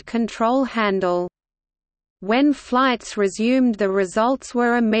separate control handle. When flights resumed, the results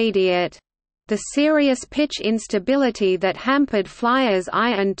were immediate. The serious pitch instability that hampered Flyers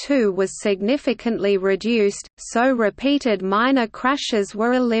I and II was significantly reduced, so repeated minor crashes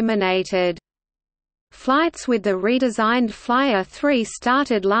were eliminated. Flights with the redesigned Flyer 3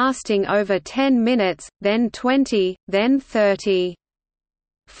 started lasting over 10 minutes, then 20, then 30.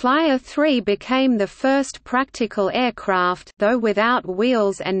 Flyer 3 became the first practical aircraft, though without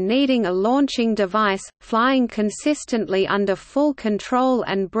wheels and needing a launching device, flying consistently under full control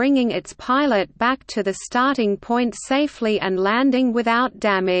and bringing its pilot back to the starting point safely and landing without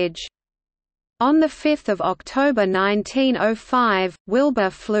damage. On 5 October 1905,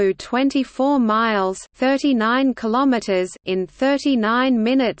 Wilbur flew 24 miles (39 kilometers) in 39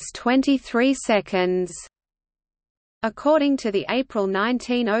 minutes 23 seconds. According to the April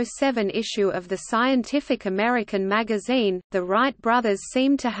 1907 issue of the Scientific American magazine, the Wright brothers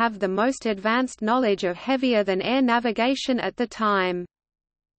seemed to have the most advanced knowledge of heavier-than-air navigation at the time.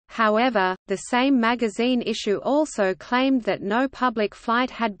 However, the same magazine issue also claimed that no public flight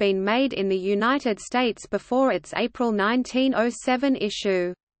had been made in the United States before its April 1907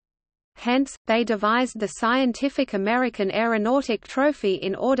 issue. Hence, they devised the Scientific American Aeronautic Trophy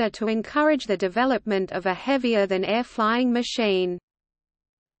in order to encourage the development of a heavier-than-air flying machine.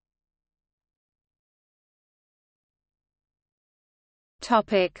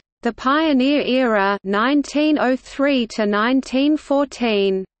 The Pioneer Era 1903 to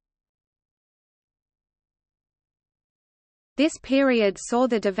 1914. This period saw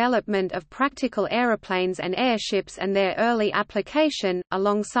the development of practical aeroplanes and airships and their early application,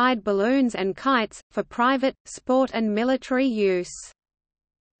 alongside balloons and kites, for private, sport and military use.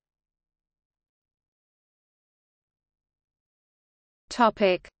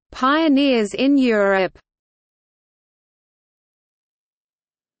 Pioneers in Europe.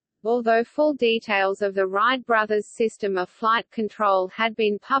 Although full details of the Wright brothers' system of flight control had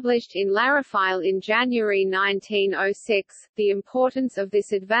been published in Larifile in January 1906, the importance of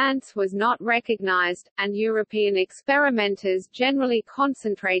this advance was not recognized, and European experimenters generally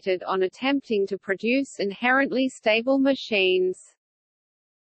concentrated on attempting to produce inherently stable machines.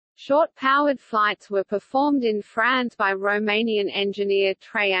 Short-powered flights were performed in France by Romanian engineer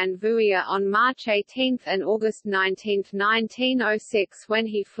Traian Vuia on March 18 and August 19, 1906 when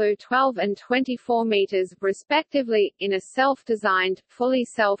he flew 12 and 24 meters, respectively, in a self-designed, fully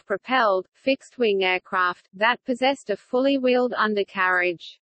self-propelled, fixed-wing aircraft, that possessed a fully wheeled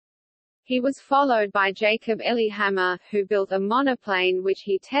undercarriage. He was followed by Jacob Ellehammer, who built a monoplane which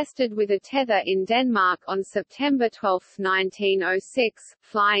he tested with a tether in Denmark on September 12, 1906,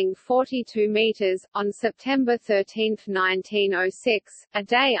 flying 42 meters, on September 13, 1906, a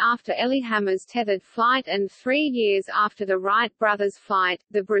day after Ellehammer's tethered flight and 3 years after the Wright brothers' flight.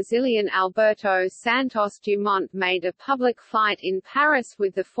 The Brazilian Alberto Santos Dumont made a public flight in Paris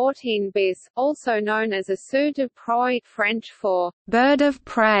with the 14 bis, also known as a Sou de Proie, French for bird of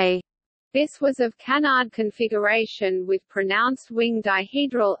prey. This was of canard configuration with pronounced wing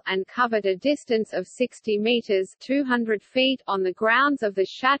dihedral, and covered a distance of 60 meters (200 feet) on the grounds of the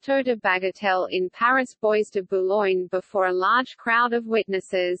Château de Bagatelle in Paris Bois de Boulogne before a large crowd of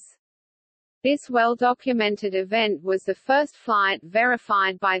witnesses. This well-documented event was the first flight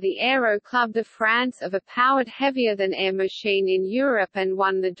verified by the Aero Club de France of a powered heavier-than-air machine in Europe and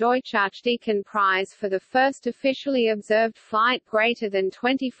won the Deutscharchdeacon Prize for the first officially observed flight greater than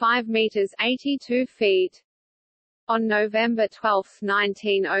 25 meters (82 feet). On November 12,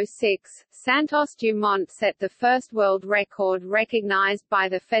 1906, Santos Dumont set the first world record recognized by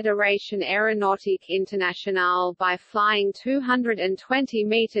the Fédération Aéronautique Internationale by flying 220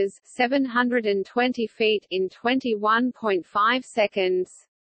 meters (720 feet) in 21.5 seconds.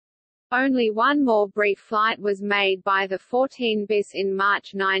 Only one more brief flight was made by the 14 bis in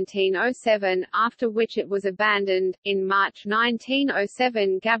March 1907, after which it was abandoned. In March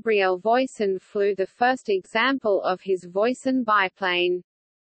 1907, Gabriel Voisin flew the first example of his Voisin biplane.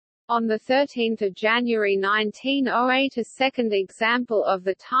 On 13 January 1908 a second example of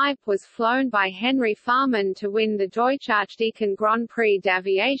the type was flown by Henry Farman to win the Deutscharchdeacon Grand Prix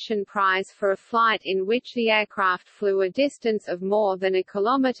d'Aviation Prize for a flight in which the aircraft flew a distance of more than a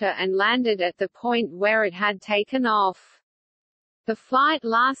kilometer and landed at the point where it had taken off. The flight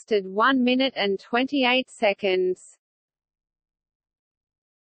lasted 1 minute and 28 seconds.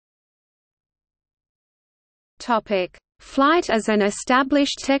 Flight as an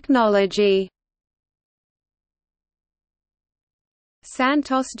established technology.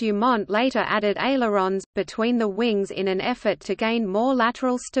 Santos Dumont later added ailerons between the wings in an effort to gain more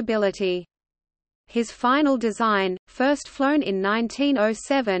lateral stability. His final design, first flown in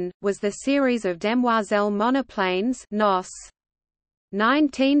 1907, was the series of Demoiselle monoplanes NOS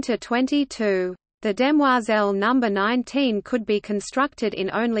 19–22. The Demoiselle No. 19 could be constructed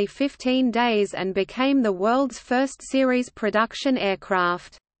in only 15 days and became the world's first series production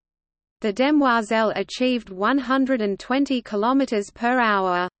aircraft. The Demoiselle achieved 120 km per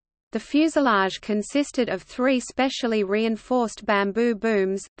hour. The fuselage consisted of 3 specially reinforced bamboo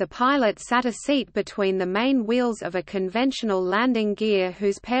booms. The pilot sat a seat between the main wheels of a conventional landing gear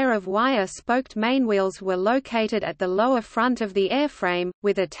whose pair of wire-spoked mainwheels were located at the lower front of the airframe,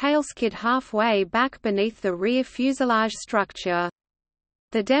 with a tailskid halfway back beneath the rear fuselage structure.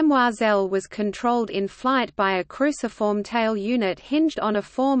 The Demoiselle was controlled in flight by a cruciform tail unit hinged on a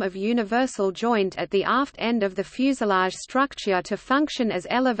form of universal joint at the aft end of the fuselage structure to function as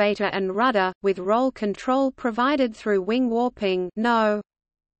elevator and rudder, with roll control provided through wing warping No.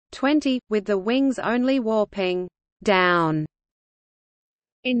 20, with the wings only warping down.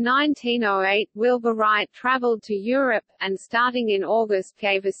 In 1908, Wilbur Wright traveled to Europe, and starting in August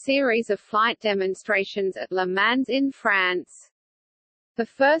gave a series of flight demonstrations at Le Mans in France. The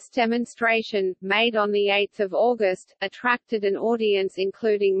first demonstration, made on 8 August, attracted an audience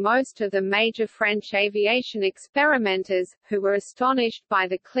including most of the major French aviation experimenters, who were astonished by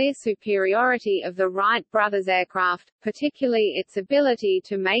the clear superiority of the Wright brothers' aircraft, particularly its ability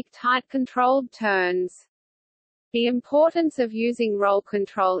to make tight controlled turns. The importance of using roll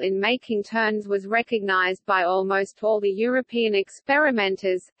control in making turns was recognized by almost all the European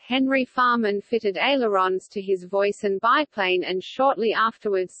experimenters. Henry Farman fitted ailerons to his voice and biplane and shortly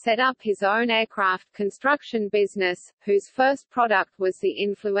afterwards set up his own aircraft construction business, whose first product was the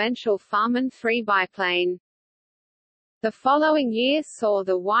influential Farman 3 biplane. The following year saw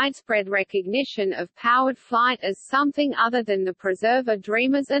the widespread recognition of powered flight as something other than the preserver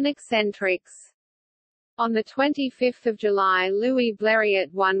dreamers and eccentrics. On 25 July, Louis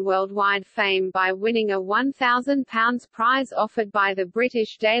Blériot won worldwide fame by winning a £1,000 prize offered by the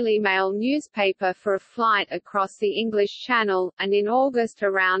British Daily Mail newspaper for a flight across the English Channel, and in August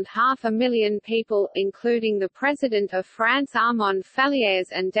around 500,000 people, including the President of France Armand Fallières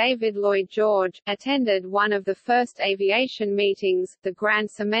and David Lloyd George, attended one of the first aviation meetings, the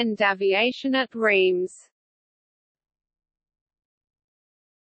Grand Semaine d'Aviation at Reims.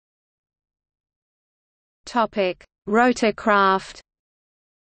 Rotorcraft.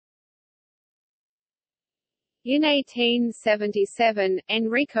 In 1877,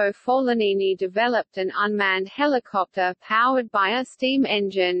 Enrico Forlanini developed an unmanned helicopter powered by a steam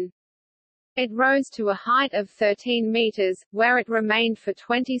engine. It rose to a height of 13 meters, where it remained for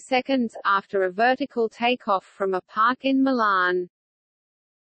 20 seconds, after a vertical takeoff from a park in Milan.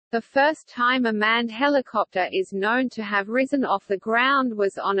 The first time a manned helicopter is known to have risen off the ground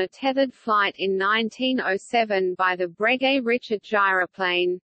was on a tethered flight in 1907 by the Breguet Richard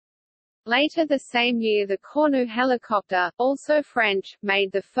gyroplane. Later the same year the Cornu helicopter, also French,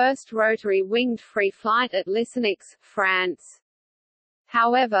 made the first rotary winged free flight at Lissenix, France.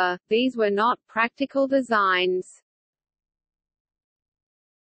 However, these were not practical designs.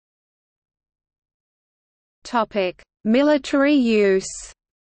 Military use.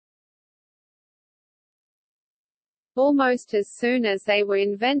 Almost as soon as they were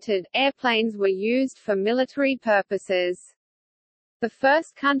invented, airplanes were used for military purposes. The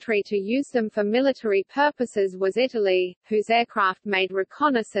first country to use them for military purposes was Italy, whose aircraft made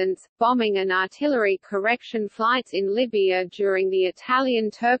reconnaissance, bombing and artillery correction flights in Libya during the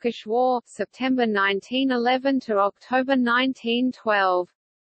Italian-Turkish War, September 1911 to October 1912.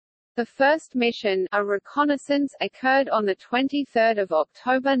 The first mission, a reconnaissance, occurred on 23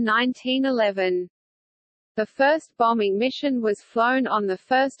 October 1911. The first bombing mission was flown on 1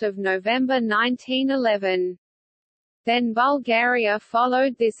 November 1911. Then Bulgaria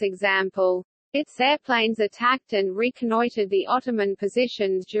followed this example. Its airplanes attacked and reconnoitred the Ottoman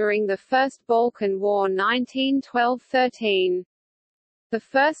positions during the First Balkan War 1912–13. The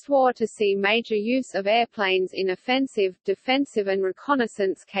first war to see major use of airplanes in offensive, defensive and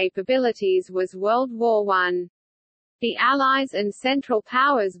reconnaissance capabilities was World War I. The Allies and Central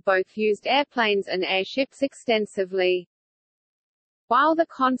Powers both used airplanes and airships extensively. While the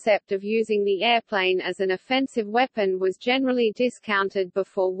concept of using the airplane as an offensive weapon was generally discounted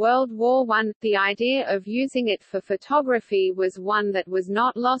before World War I, the idea of using it for photography was one that was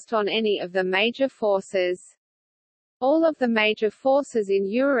not lost on any of the major forces. All of the major forces in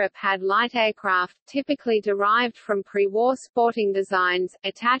Europe had light aircraft, typically derived from pre-war sporting designs,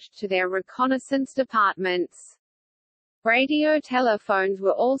 attached to their reconnaissance departments. Radio telephones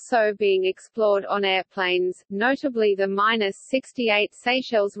were also being explored on airplanes, notably the -68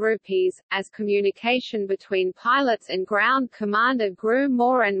 Seychelles rupees, as communication between pilots and ground commander grew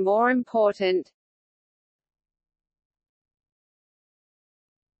more and more important.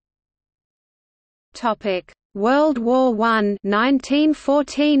 Topic: World War I,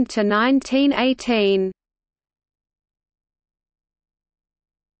 1914 to 1918.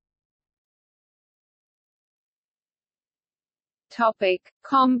 Topic: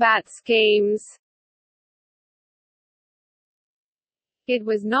 Combat schemes. It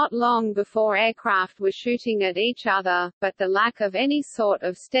was not long before aircraft were shooting at each other, but the lack of any sort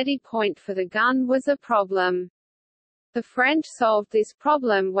of steady point for the gun was a problem. The French solved this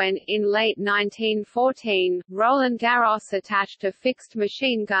problem when, in late 1914, Roland Garros attached a fixed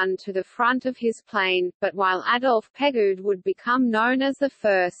machine gun to the front of his plane, but while Adolphe Pégoud would become known as the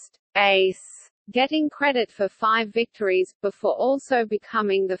first ace, getting credit for 5 victories, before also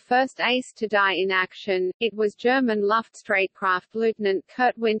becoming the first ace to die in action, it was German Luftstreitkraft Lieutenant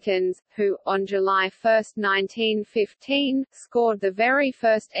Kurt Winkens, who, on July 1, 1915, scored the very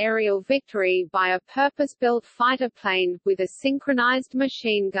first aerial victory by a purpose-built fighter plane, with a synchronized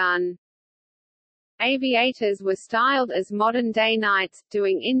machine gun. Aviators were styled as modern-day knights,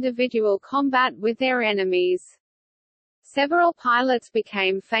 doing individual combat with their enemies. Several pilots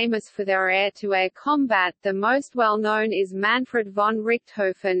became famous for their air-to-air combat. The most well-known is Manfred von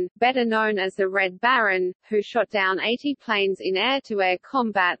Richthofen, better known as the Red Baron, who shot down 80 planes in air-to-air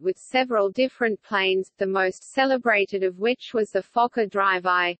combat with several different planes, the most celebrated of which was the Fokker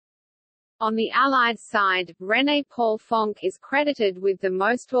Drive-I. On the Allied side, René Paul Fonck is credited with the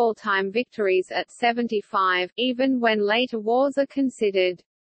most all-time victories at 75, even when later wars are considered.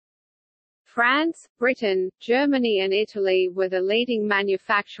 France, Britain, Germany and Italy were the leading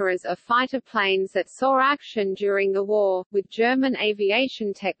manufacturers of fighter planes that saw action during the war, with German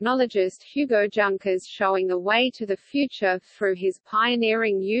aviation technologist Hugo Junkers showing the way to the future through his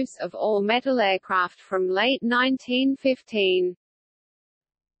pioneering use of all-metal aircraft from late 1915.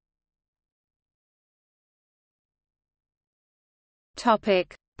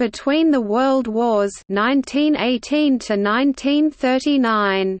 Between the World Wars 1918 to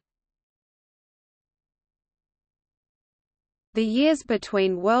 1939. The years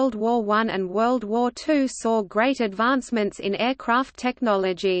between World War I and World War II saw great advancements in aircraft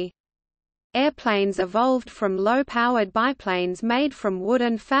technology. Airplanes evolved from low-powered biplanes made from wood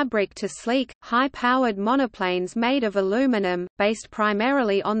and fabric to sleek, high-powered monoplanes made of aluminum, based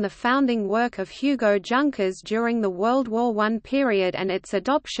primarily on the founding work of Hugo Junkers during the World War I period and its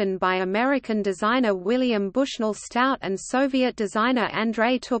adoption by American designer William Bushnell Stout and Soviet designer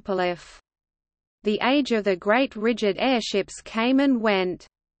Andrei Tupolev. The age of the great rigid airships came and went.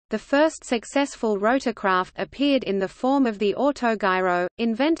 The first successful rotorcraft appeared in the form of the autogyro,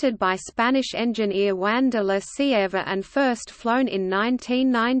 invented by Spanish engineer Juan de la Cierva and first flown in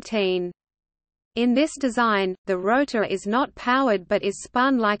 1919. In this design, the rotor is not powered but is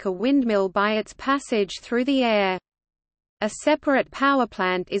spun like a windmill by its passage through the air. A separate power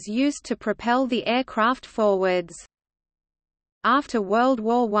plant is used to propel the aircraft forwards. After World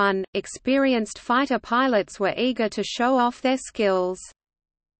War I, experienced fighter pilots were eager to show off their skills.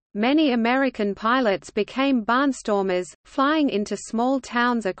 Many American pilots became barnstormers, flying into small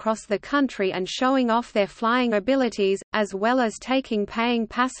towns across the country and showing off their flying abilities, as well as taking paying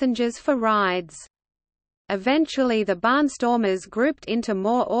passengers for rides. Eventually the barnstormers grouped into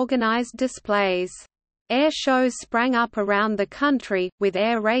more organized displays. Air shows sprang up around the country, with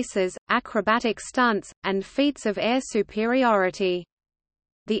air races, acrobatic stunts, and feats of air superiority.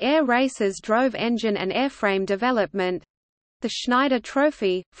 The air races drove engine and airframe development. The Schneider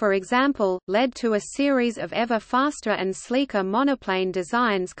Trophy, for example, led to a series of ever faster and sleeker monoplane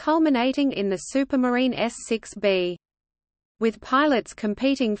designs culminating in the Supermarine S-6B. With pilots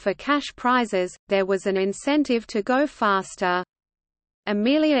competing for cash prizes, there was an incentive to go faster.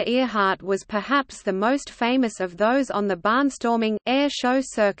 Amelia Earhart was perhaps the most famous of those on the barnstorming, air show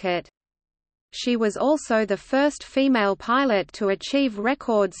circuit. She was also the first female pilot to achieve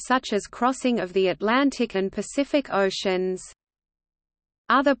records such as crossing of the Atlantic and Pacific Oceans.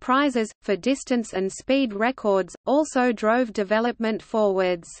 Other prizes, for distance and speed records, also drove development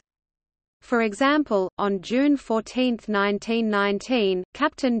forwards. For example, on June 14, 1919,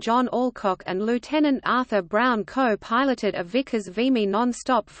 Captain John Alcock and Lieutenant Arthur Brown co-piloted a Vickers Vimy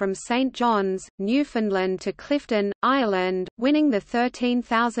non-stop from St John's, Newfoundland to Clifton, Ireland, winning the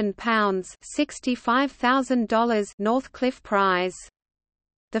 £13,000 ($65,000) Northcliffe Prize.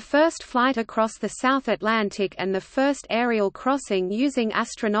 The first flight across the South Atlantic and the first aerial crossing using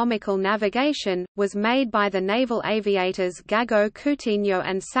astronomical navigation, was made by the naval aviators Gago Coutinho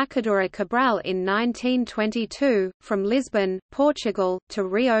and Sacadura Cabral in 1922, from Lisbon, Portugal, to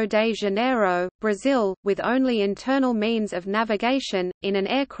Rio de Janeiro, Brazil, with only internal means of navigation, in an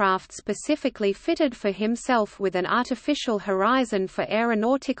aircraft specifically fitted for himself with an artificial horizon for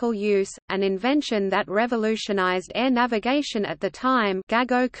aeronautical use, an invention that revolutionized air navigation at the time.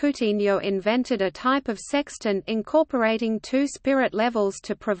 Gago Coutinho invented a type of sextant incorporating two spirit levels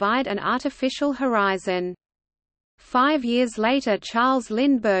to provide an artificial horizon. 5 years later, Charles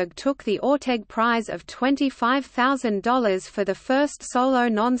Lindbergh took the Orteig Prize of $25,000 for the first solo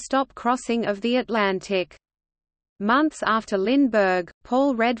non-stop crossing of the Atlantic. Months after Lindbergh,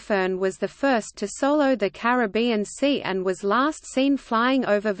 Paul Redfern was the first to solo the Caribbean Sea and was last seen flying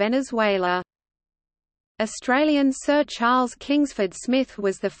over Venezuela. Australian Sir Charles Kingsford Smith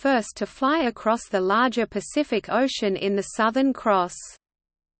was the first to fly across the larger Pacific Ocean in the Southern Cross.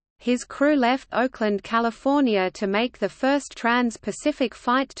 His crew left Oakland, California to make the first trans-Pacific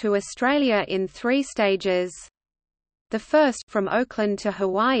flight to Australia in 3 stages. The first, from Oakland to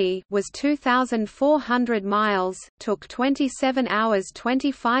Hawaii, was 2,400 miles, took 27 hours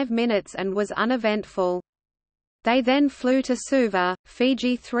 25 minutes and was uneventful. They then flew to Suva,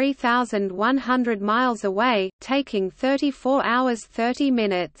 Fiji 3,100 miles away, taking 34 hours 30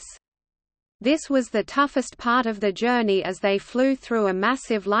 minutes. This was the toughest part of the journey as they flew through a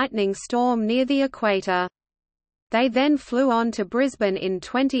massive lightning storm near the equator. They then flew on to Brisbane in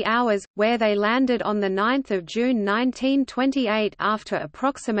 20 hours, where they landed on 9 June 1928 after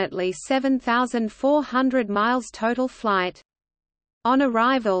approximately 7,400 miles total flight. On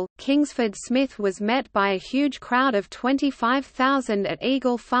arrival, Kingsford Smith was met by a huge crowd of 25,000 at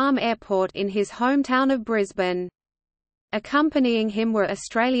Eagle Farm Airport in his hometown of Brisbane. Accompanying him were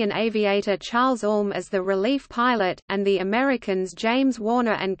Australian aviator Charles Ulm as the relief pilot, and the Americans James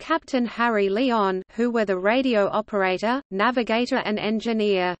Warner and Captain Harry Leon, who were the radio operator, navigator and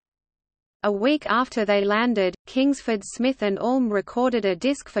engineer. A week after they landed, Kingsford Smith and Ulm recorded a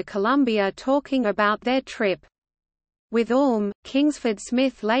disc for Columbia talking about their trip. With Ulm, Kingsford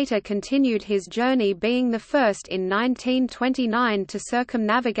Smith later continued his journey, being the first in 1929 to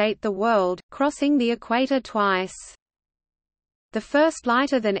circumnavigate the world, crossing the equator twice. The first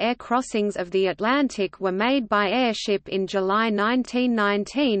lighter-than-air crossings of the Atlantic were made by airship in July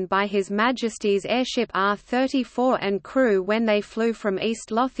 1919 by His Majesty's Airship R-34 and crew when they flew from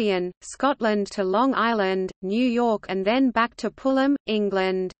East Lothian, Scotland to Long Island, New York and then back to Fulham,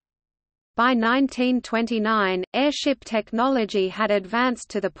 England. By 1929, airship technology had advanced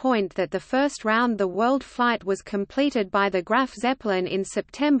to the point that the first round-the-world flight was completed by the Graf Zeppelin in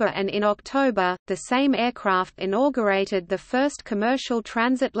September, and in October, the same aircraft inaugurated the first commercial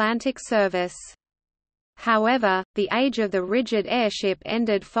transatlantic service. However, the age of the rigid airship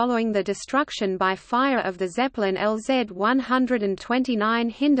ended following the destruction by fire of the Zeppelin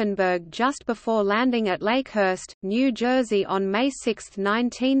LZ-129 Hindenburg just before landing at Lakehurst, New Jersey on May 6,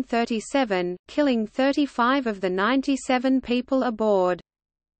 1937, killing 35 of the 97 people aboard.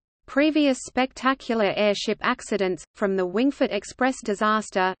 Previous spectacular airship accidents, from the Wingfoot Express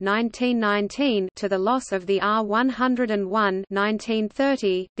disaster 1919 to the loss of the R-101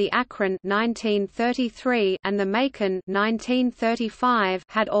 1930, the Akron 1933, and the Macon 1935,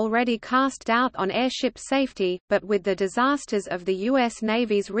 had already cast doubt on airship safety, but with the disasters of the U.S.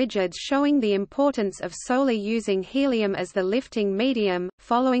 Navy's rigids showing the importance of solely using helium as the lifting medium,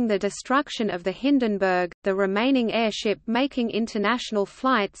 following the destruction of the Hindenburg, the remaining airship making international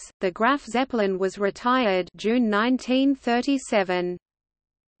flights, the Graf Zeppelin was retired June 1937.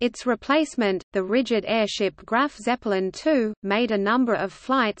 Its replacement, the rigid airship Graf Zeppelin II, made a number of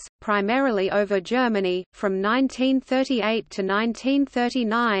flights, primarily over Germany, from 1938 to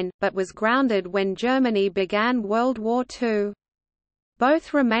 1939, but was grounded when Germany began World War II.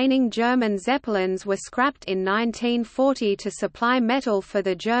 Both remaining German Zeppelins were scrapped in 1940 to supply metal for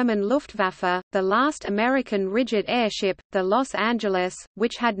the German Luftwaffe. The last American rigid airship, the Los Angeles,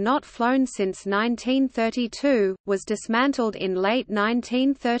 which had not flown since 1932, was dismantled in late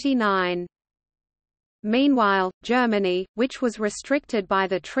 1939. Meanwhile, Germany, which was restricted by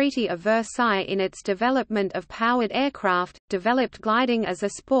the Treaty of Versailles in its development of powered aircraft, developed gliding as a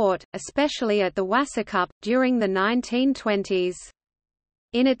sport, especially at the Wasserkuppe, during the 1920s.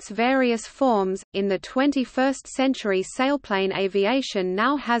 In its various forms, in the 21st century sailplane aviation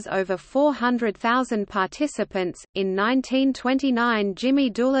now has over 400,000 participants. In 1929, Jimmy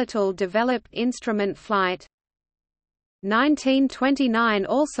Doolittle developed instrument flight. 1929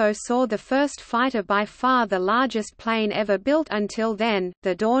 also saw the first fighter, by far the largest plane ever built until then,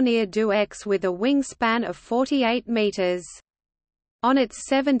 the Dornier 2X with a wingspan of 48 meters. On its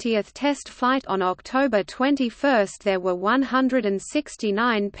 70th test flight on October 21 there were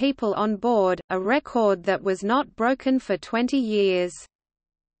 169 people on board, a record that was not broken for 20 years.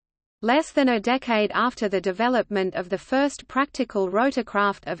 Less than a decade after the development of the first practical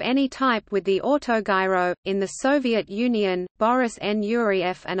rotorcraft of any type with the autogyro, in the Soviet Union, Boris N.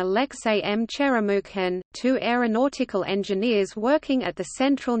 Yuriev and Alexei M. Cheremukhin, two aeronautical engineers working at the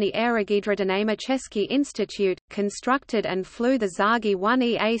Centralny Aerogidrodynamicheski Institute, constructed and flew the Zagi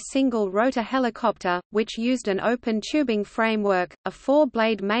 1EA single-rotor helicopter, which used an open tubing framework, a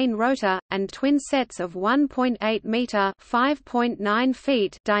four-blade main rotor, and twin sets of 1.8-meter (5.9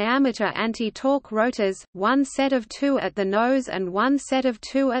 feet) diameter anti-torque rotors, one set of two at the nose and one set of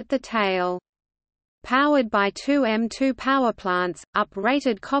two at the tail. Powered by two M2 powerplants,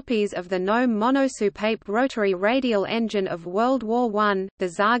 up-rated copies of the Gnome monosoupape rotary radial engine of World War I, the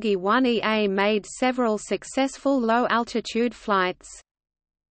Zagi 1EA made several successful low-altitude flights.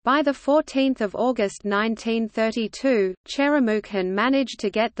 By 14 August 1932, Cheremukhin managed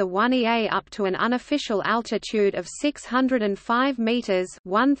to get the 1EA up to an unofficial altitude of 605 meters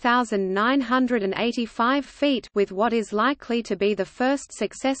 (1,985 feet) with what is likely to be the first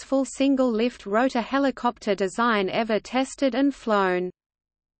successful single-lift rotor helicopter design ever tested and flown.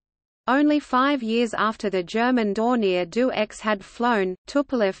 Only 5 years after the German Dornier 2X had flown,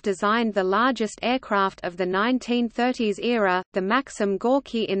 Tupolev designed the largest aircraft of the 1930s era, the Maxim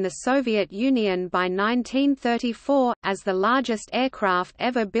Gorky in the Soviet Union by 1934, as the largest aircraft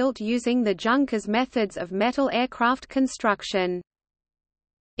ever built using the Junkers methods of metal aircraft construction.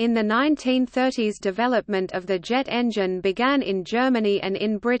 In the 1930s, development of the jet engine began in Germany and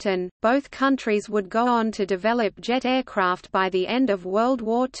in Britain. Both countries would go on to develop jet aircraft by the end of World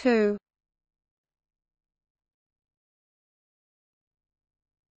War II.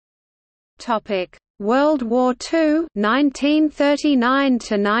 Topic: World War II, 1939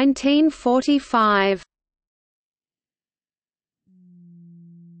 to 1945.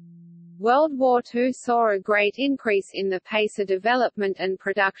 World War II saw a great increase in the pace of development and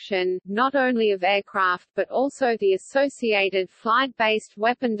production, not only of aircraft but also the associated flight-based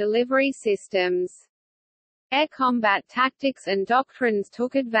weapon delivery systems. Air combat tactics and doctrines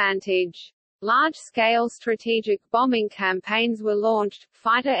took advantage. Large-scale strategic bombing campaigns were launched,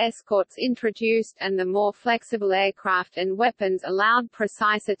 fighter escorts introduced, and the more flexible aircraft and weapons allowed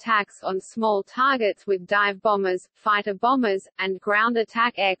precise attacks on small targets with dive bombers, fighter bombers, and ground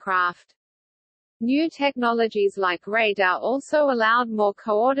attack aircraft. New technologies like radar also allowed more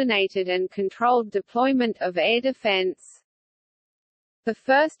coordinated and controlled deployment of air defense. The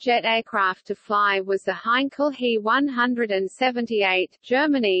first jet aircraft to fly was the Heinkel He 178,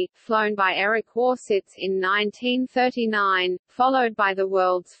 Germany, flown by Erich Warsitz in 1939, followed by the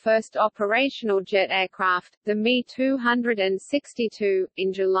world's first operational jet aircraft, the Me 262,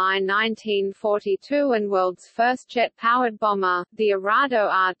 in July 1942, and world's first jet-powered bomber, the Arado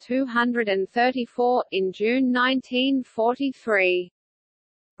R-234, in June 1943.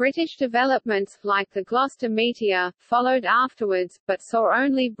 British developments, like the Gloucester Meteor, followed afterwards, but saw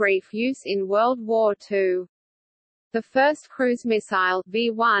only brief use in World War II. The first cruise missile,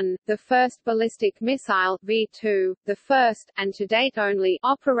 V-1, the first ballistic missile, V-2, the first, and to date only,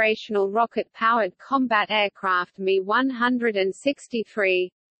 operational rocket-powered combat aircraft Me-163,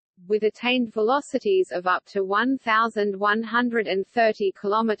 with attained velocities of up to 1,130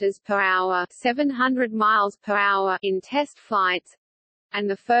 km/h (700 mph) in test flights, and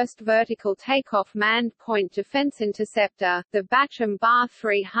the first vertical takeoff manned point defense interceptor, the Bachem Bar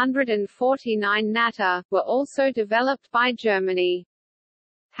 349 Natter, were also developed by Germany.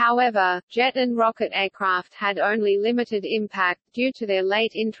 However, jet and rocket aircraft had only limited impact, due to their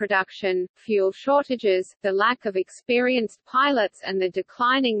late introduction, fuel shortages, the lack of experienced pilots and the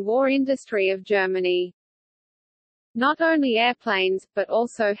declining war industry of Germany. Not only airplanes, but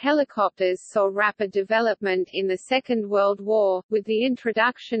also helicopters saw rapid development in the Second World War, with the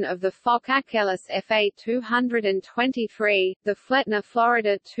introduction of the Fokker-Achilles Fa-223, the Flettner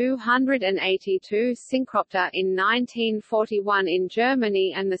Florida 282 Syncropter in 1941 in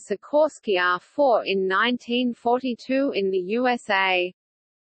Germany and the Sikorsky R-4 in 1942 in the USA.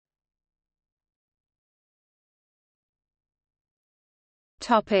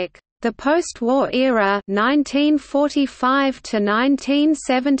 The post-war era, 1945 to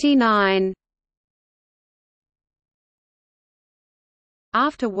 1979.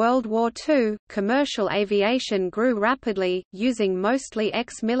 After World War II, commercial aviation grew rapidly, using mostly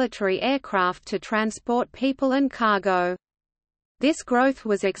ex-military aircraft to transport people and cargo. This growth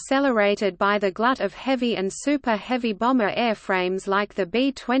was accelerated by the glut of heavy and super-heavy bomber airframes like the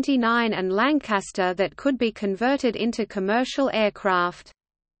B-29 and Lancaster that could be converted into commercial aircraft.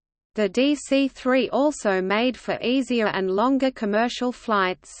 The DC-3 also made for easier and longer commercial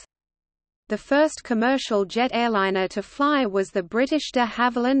flights. The first commercial jet airliner to fly was the British de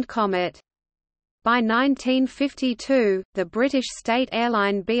Havilland Comet. By 1952, the British state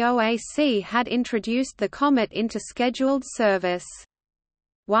airline BOAC had introduced the Comet into scheduled service.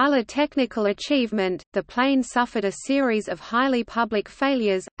 While a technical achievement, the plane suffered a series of highly public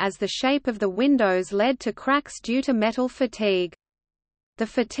failures, as the shape of the windows led to cracks due to metal fatigue. The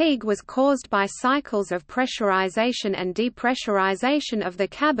fatigue was caused by cycles of pressurization and depressurization of the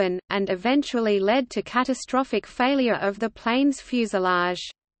cabin, and eventually led to catastrophic failure of the plane's fuselage.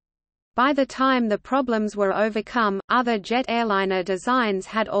 By the time the problems were overcome, other jet airliner designs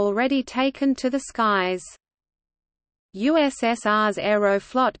had already taken to the skies. USSR's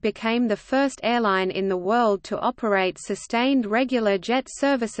Aeroflot became the first airline in the world to operate sustained regular jet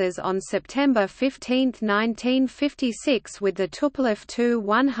services on September 15, 1956 with the Tupolev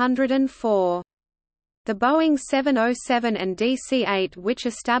Tu-104. The Boeing 707 and DC-8, which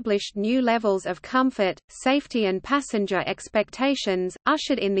established new levels of comfort, safety and passenger expectations,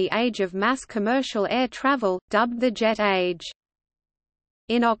 ushered in the age of mass commercial air travel, dubbed the Jet Age.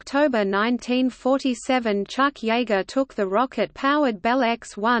 In October 1947, Chuck Yeager took the rocket-powered Bell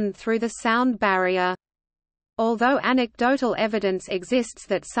X-1 through the sound barrier. Although anecdotal evidence exists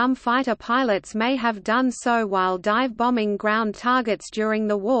that some fighter pilots may have done so while dive-bombing ground targets during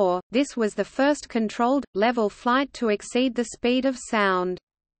the war, this was the first controlled, level flight to exceed the speed of sound.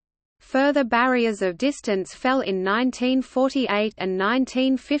 Further barriers of distance fell in 1948 and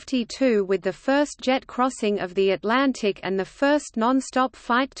 1952 with the first jet crossing of the Atlantic and the first non-stop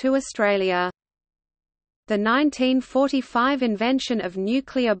flight to Australia. The 1945 invention of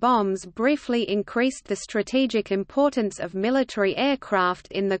nuclear bombs briefly increased the strategic importance of military aircraft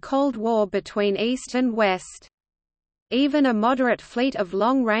in the Cold War between East and West. Even a moderate fleet of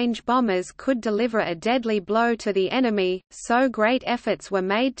long-range bombers could deliver a deadly blow to the enemy, so great efforts were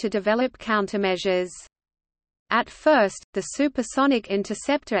made to develop countermeasures. At first, the supersonic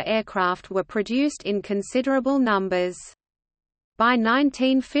interceptor aircraft were produced in considerable numbers. By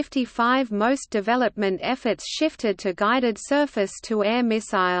 1955 most development efforts shifted to guided surface-to-air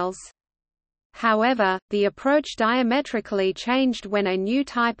missiles. However, the approach diametrically changed when a new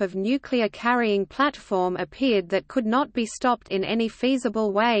type of nuclear-carrying platform appeared that could not be stopped in any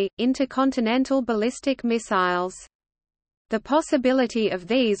feasible way: intercontinental ballistic missiles. The possibility of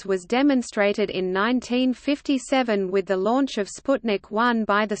these was demonstrated in 1957 with the launch of Sputnik 1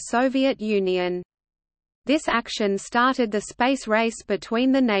 by the Soviet Union. This action started the space race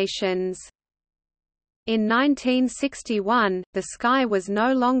between the nations. In 1961, the sky was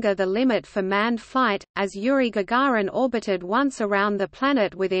no longer the limit for manned flight, as Yuri Gagarin orbited once around the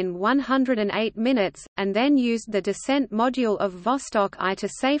planet within 108 minutes, and then used the descent module of Vostok I to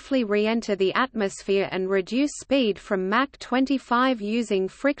safely re-enter the atmosphere and reduce speed from Mach 25 using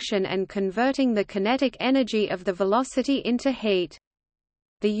friction and converting the kinetic energy of the velocity into heat.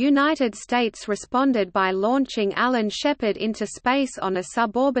 The United States responded by launching Alan Shepard into space on a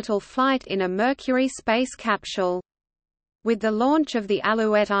suborbital flight in a Mercury space capsule. With the launch of the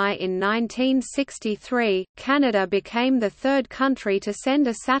Alouette I in 1963, Canada became the third country to send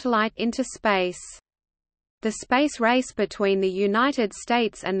a satellite into space. The space race between the United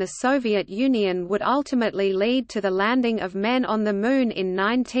States and the Soviet Union would ultimately lead to the landing of men on the Moon in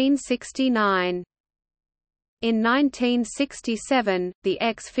 1969. In 1967, the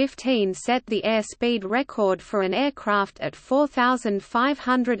X-15 set the airspeed record for an aircraft at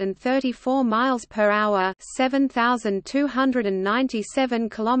 4,534 miles per hour, 7,297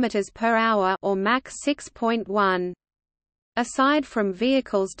 kilometers per hour, or Mach 6.1. Aside from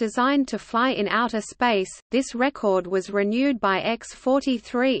vehicles designed to fly in outer space, this record was renewed by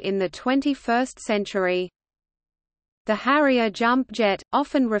X-43 in the 21st century. The Harrier jump jet,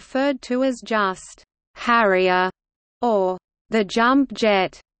 often referred to as just Harrier or the jump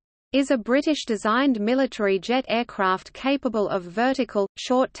jet, is a British-designed military jet aircraft capable of vertical,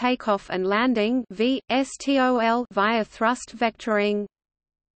 short takeoff and landing (VSTOL) via thrust vectoring.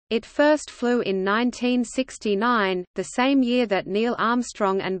 It first flew in 1969, the same year that Neil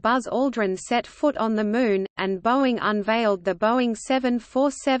Armstrong and Buzz Aldrin set foot on the Moon, and Boeing unveiled the Boeing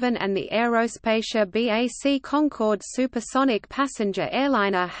 747, and the aerospace BAC Concorde supersonic passenger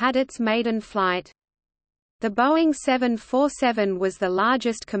airliner had its maiden flight. The Boeing 747 was the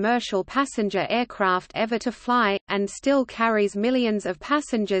largest commercial passenger aircraft ever to fly, and still carries millions of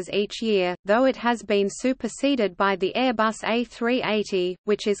passengers each year, though it has been superseded by the Airbus A380,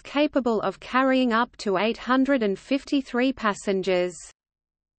 which is capable of carrying up to 853 passengers.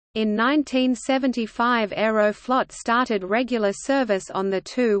 In 1975 Aeroflot started regular service on the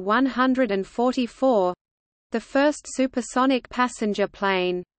Tu-144—the first supersonic passenger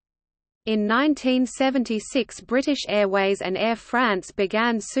plane. In 1976 British Airways and Air France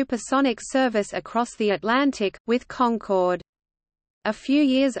began supersonic service across the Atlantic, with Concorde. A few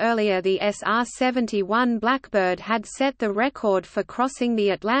years earlier the SR-71 Blackbird had set the record for crossing the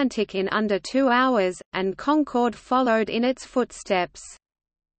Atlantic in under 2 hours, and Concorde followed in its footsteps.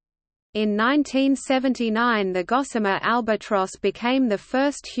 In 1979 the Gossamer Albatross became the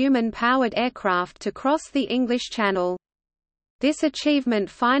first human-powered aircraft to cross the English Channel. This achievement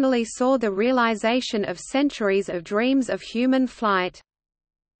finally saw the realization of centuries of dreams of human flight.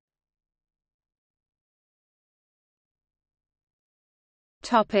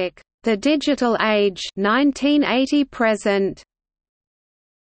 The digital age 1980–present.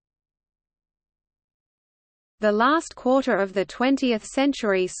 The last quarter of the 20th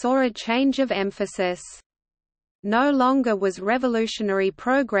century saw a change of emphasis. No longer was revolutionary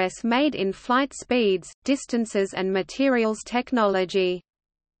progress made in flight speeds, distances and materials technology.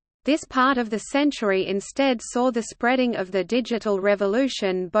 This part of the century instead saw the spreading of the digital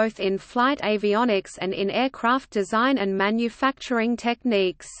revolution both in flight avionics and in aircraft design and manufacturing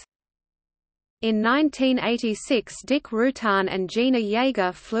techniques. In 1986 Dick Rutan and Gina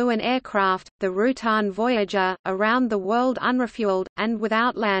Yeager flew an aircraft, the Rutan Voyager, around the world unrefueled, and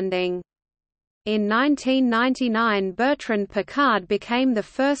without landing. In 1999 Bertrand Piccard became the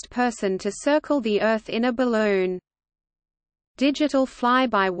first person to circle the Earth in a balloon. Digital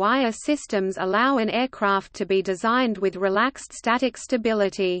fly-by-wire systems allow an aircraft to be designed with relaxed static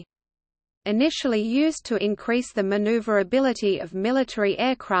stability. Initially used to increase the maneuverability of military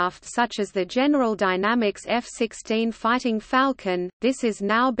aircraft such as the General Dynamics F-16 Fighting Falcon, this is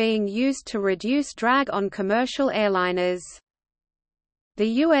now being used to reduce drag on commercial airliners. The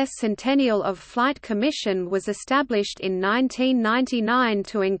U.S. Centennial of Flight Commission was established in 1999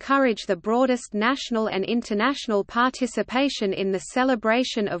 to encourage the broadest national and international participation in the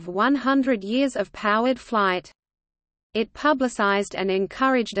celebration of 100 years of powered flight. It publicized and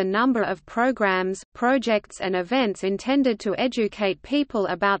encouraged a number of programs, projects and events intended to educate people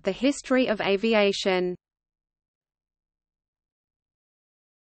about the history of aviation.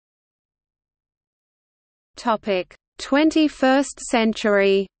 Topic: 21st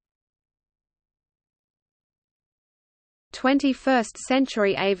century. 21st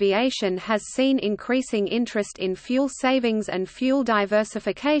century aviation has seen increasing interest in fuel savings and fuel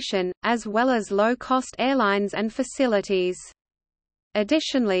diversification, as well as low-cost airlines and facilities.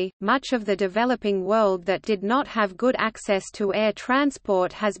 Additionally, much of the developing world that did not have good access to air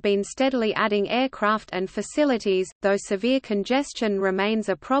transport has been steadily adding aircraft and facilities, though severe congestion remains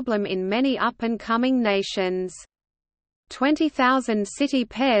a problem in many up-and-coming nations. 20,000 city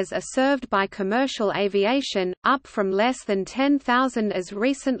pairs are served by commercial aviation, up from less than 10,000 as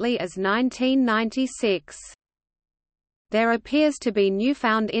recently as 1996. There appears to be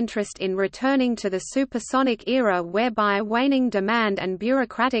newfound interest in returning to the supersonic era, whereby waning demand and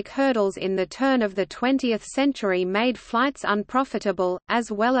bureaucratic hurdles in the turn of the 20th century made flights unprofitable,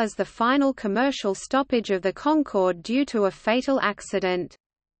 as well as the final commercial stoppage of the Concorde due to a fatal accident.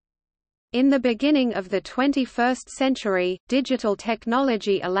 In the beginning of the 21st century, digital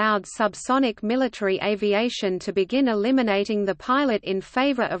technology allowed subsonic military aviation to begin eliminating the pilot in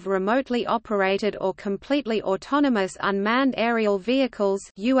favor of remotely operated or completely autonomous unmanned aerial vehicles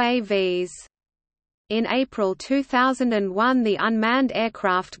 (UAVs). In April 2001 the unmanned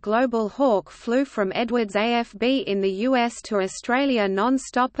aircraft Global Hawk flew from Edwards AFB in the US to Australia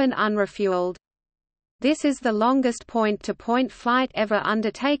non-stop and unrefueled. This is the longest point-to-point flight ever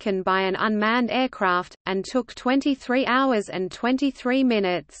undertaken by an unmanned aircraft, and took 23 hours and 23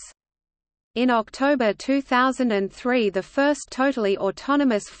 minutes. In October 2003 the first totally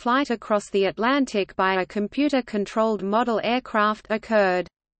autonomous flight across the Atlantic by a computer-controlled model aircraft occurred.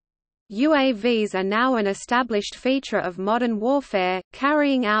 UAVs are now an established feature of modern warfare,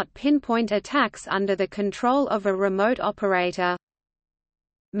 carrying out pinpoint attacks under the control of a remote operator.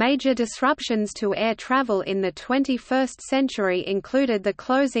 Major disruptions to air travel in the 21st century included the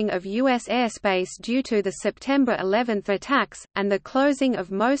closing of U.S. airspace due to the September 11 attacks, and the closing of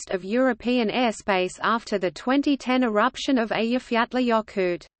most of European airspace after the 2010 eruption of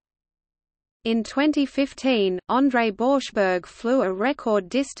Eyjafjallajökull. In 2015, André Borschberg flew a record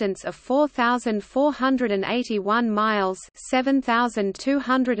distance of 4,481 miles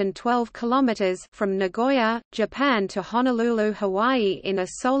 (7,212 kilometers) from Nagoya, Japan to Honolulu, Hawaii in a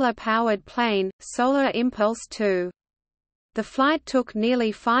solar-powered plane, Solar Impulse 2. The flight took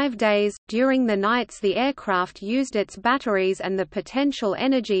nearly 5 days. During the nights the aircraft used its batteries and the potential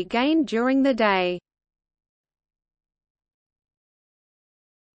energy gained during the day.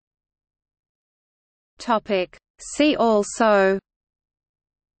 See also: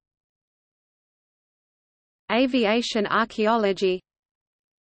 Aviation archaeology,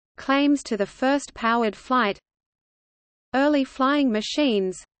 claims to the first powered flight, early flying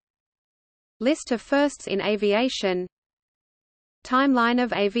machines, list of firsts in aviation, timeline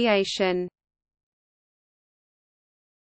of aviation.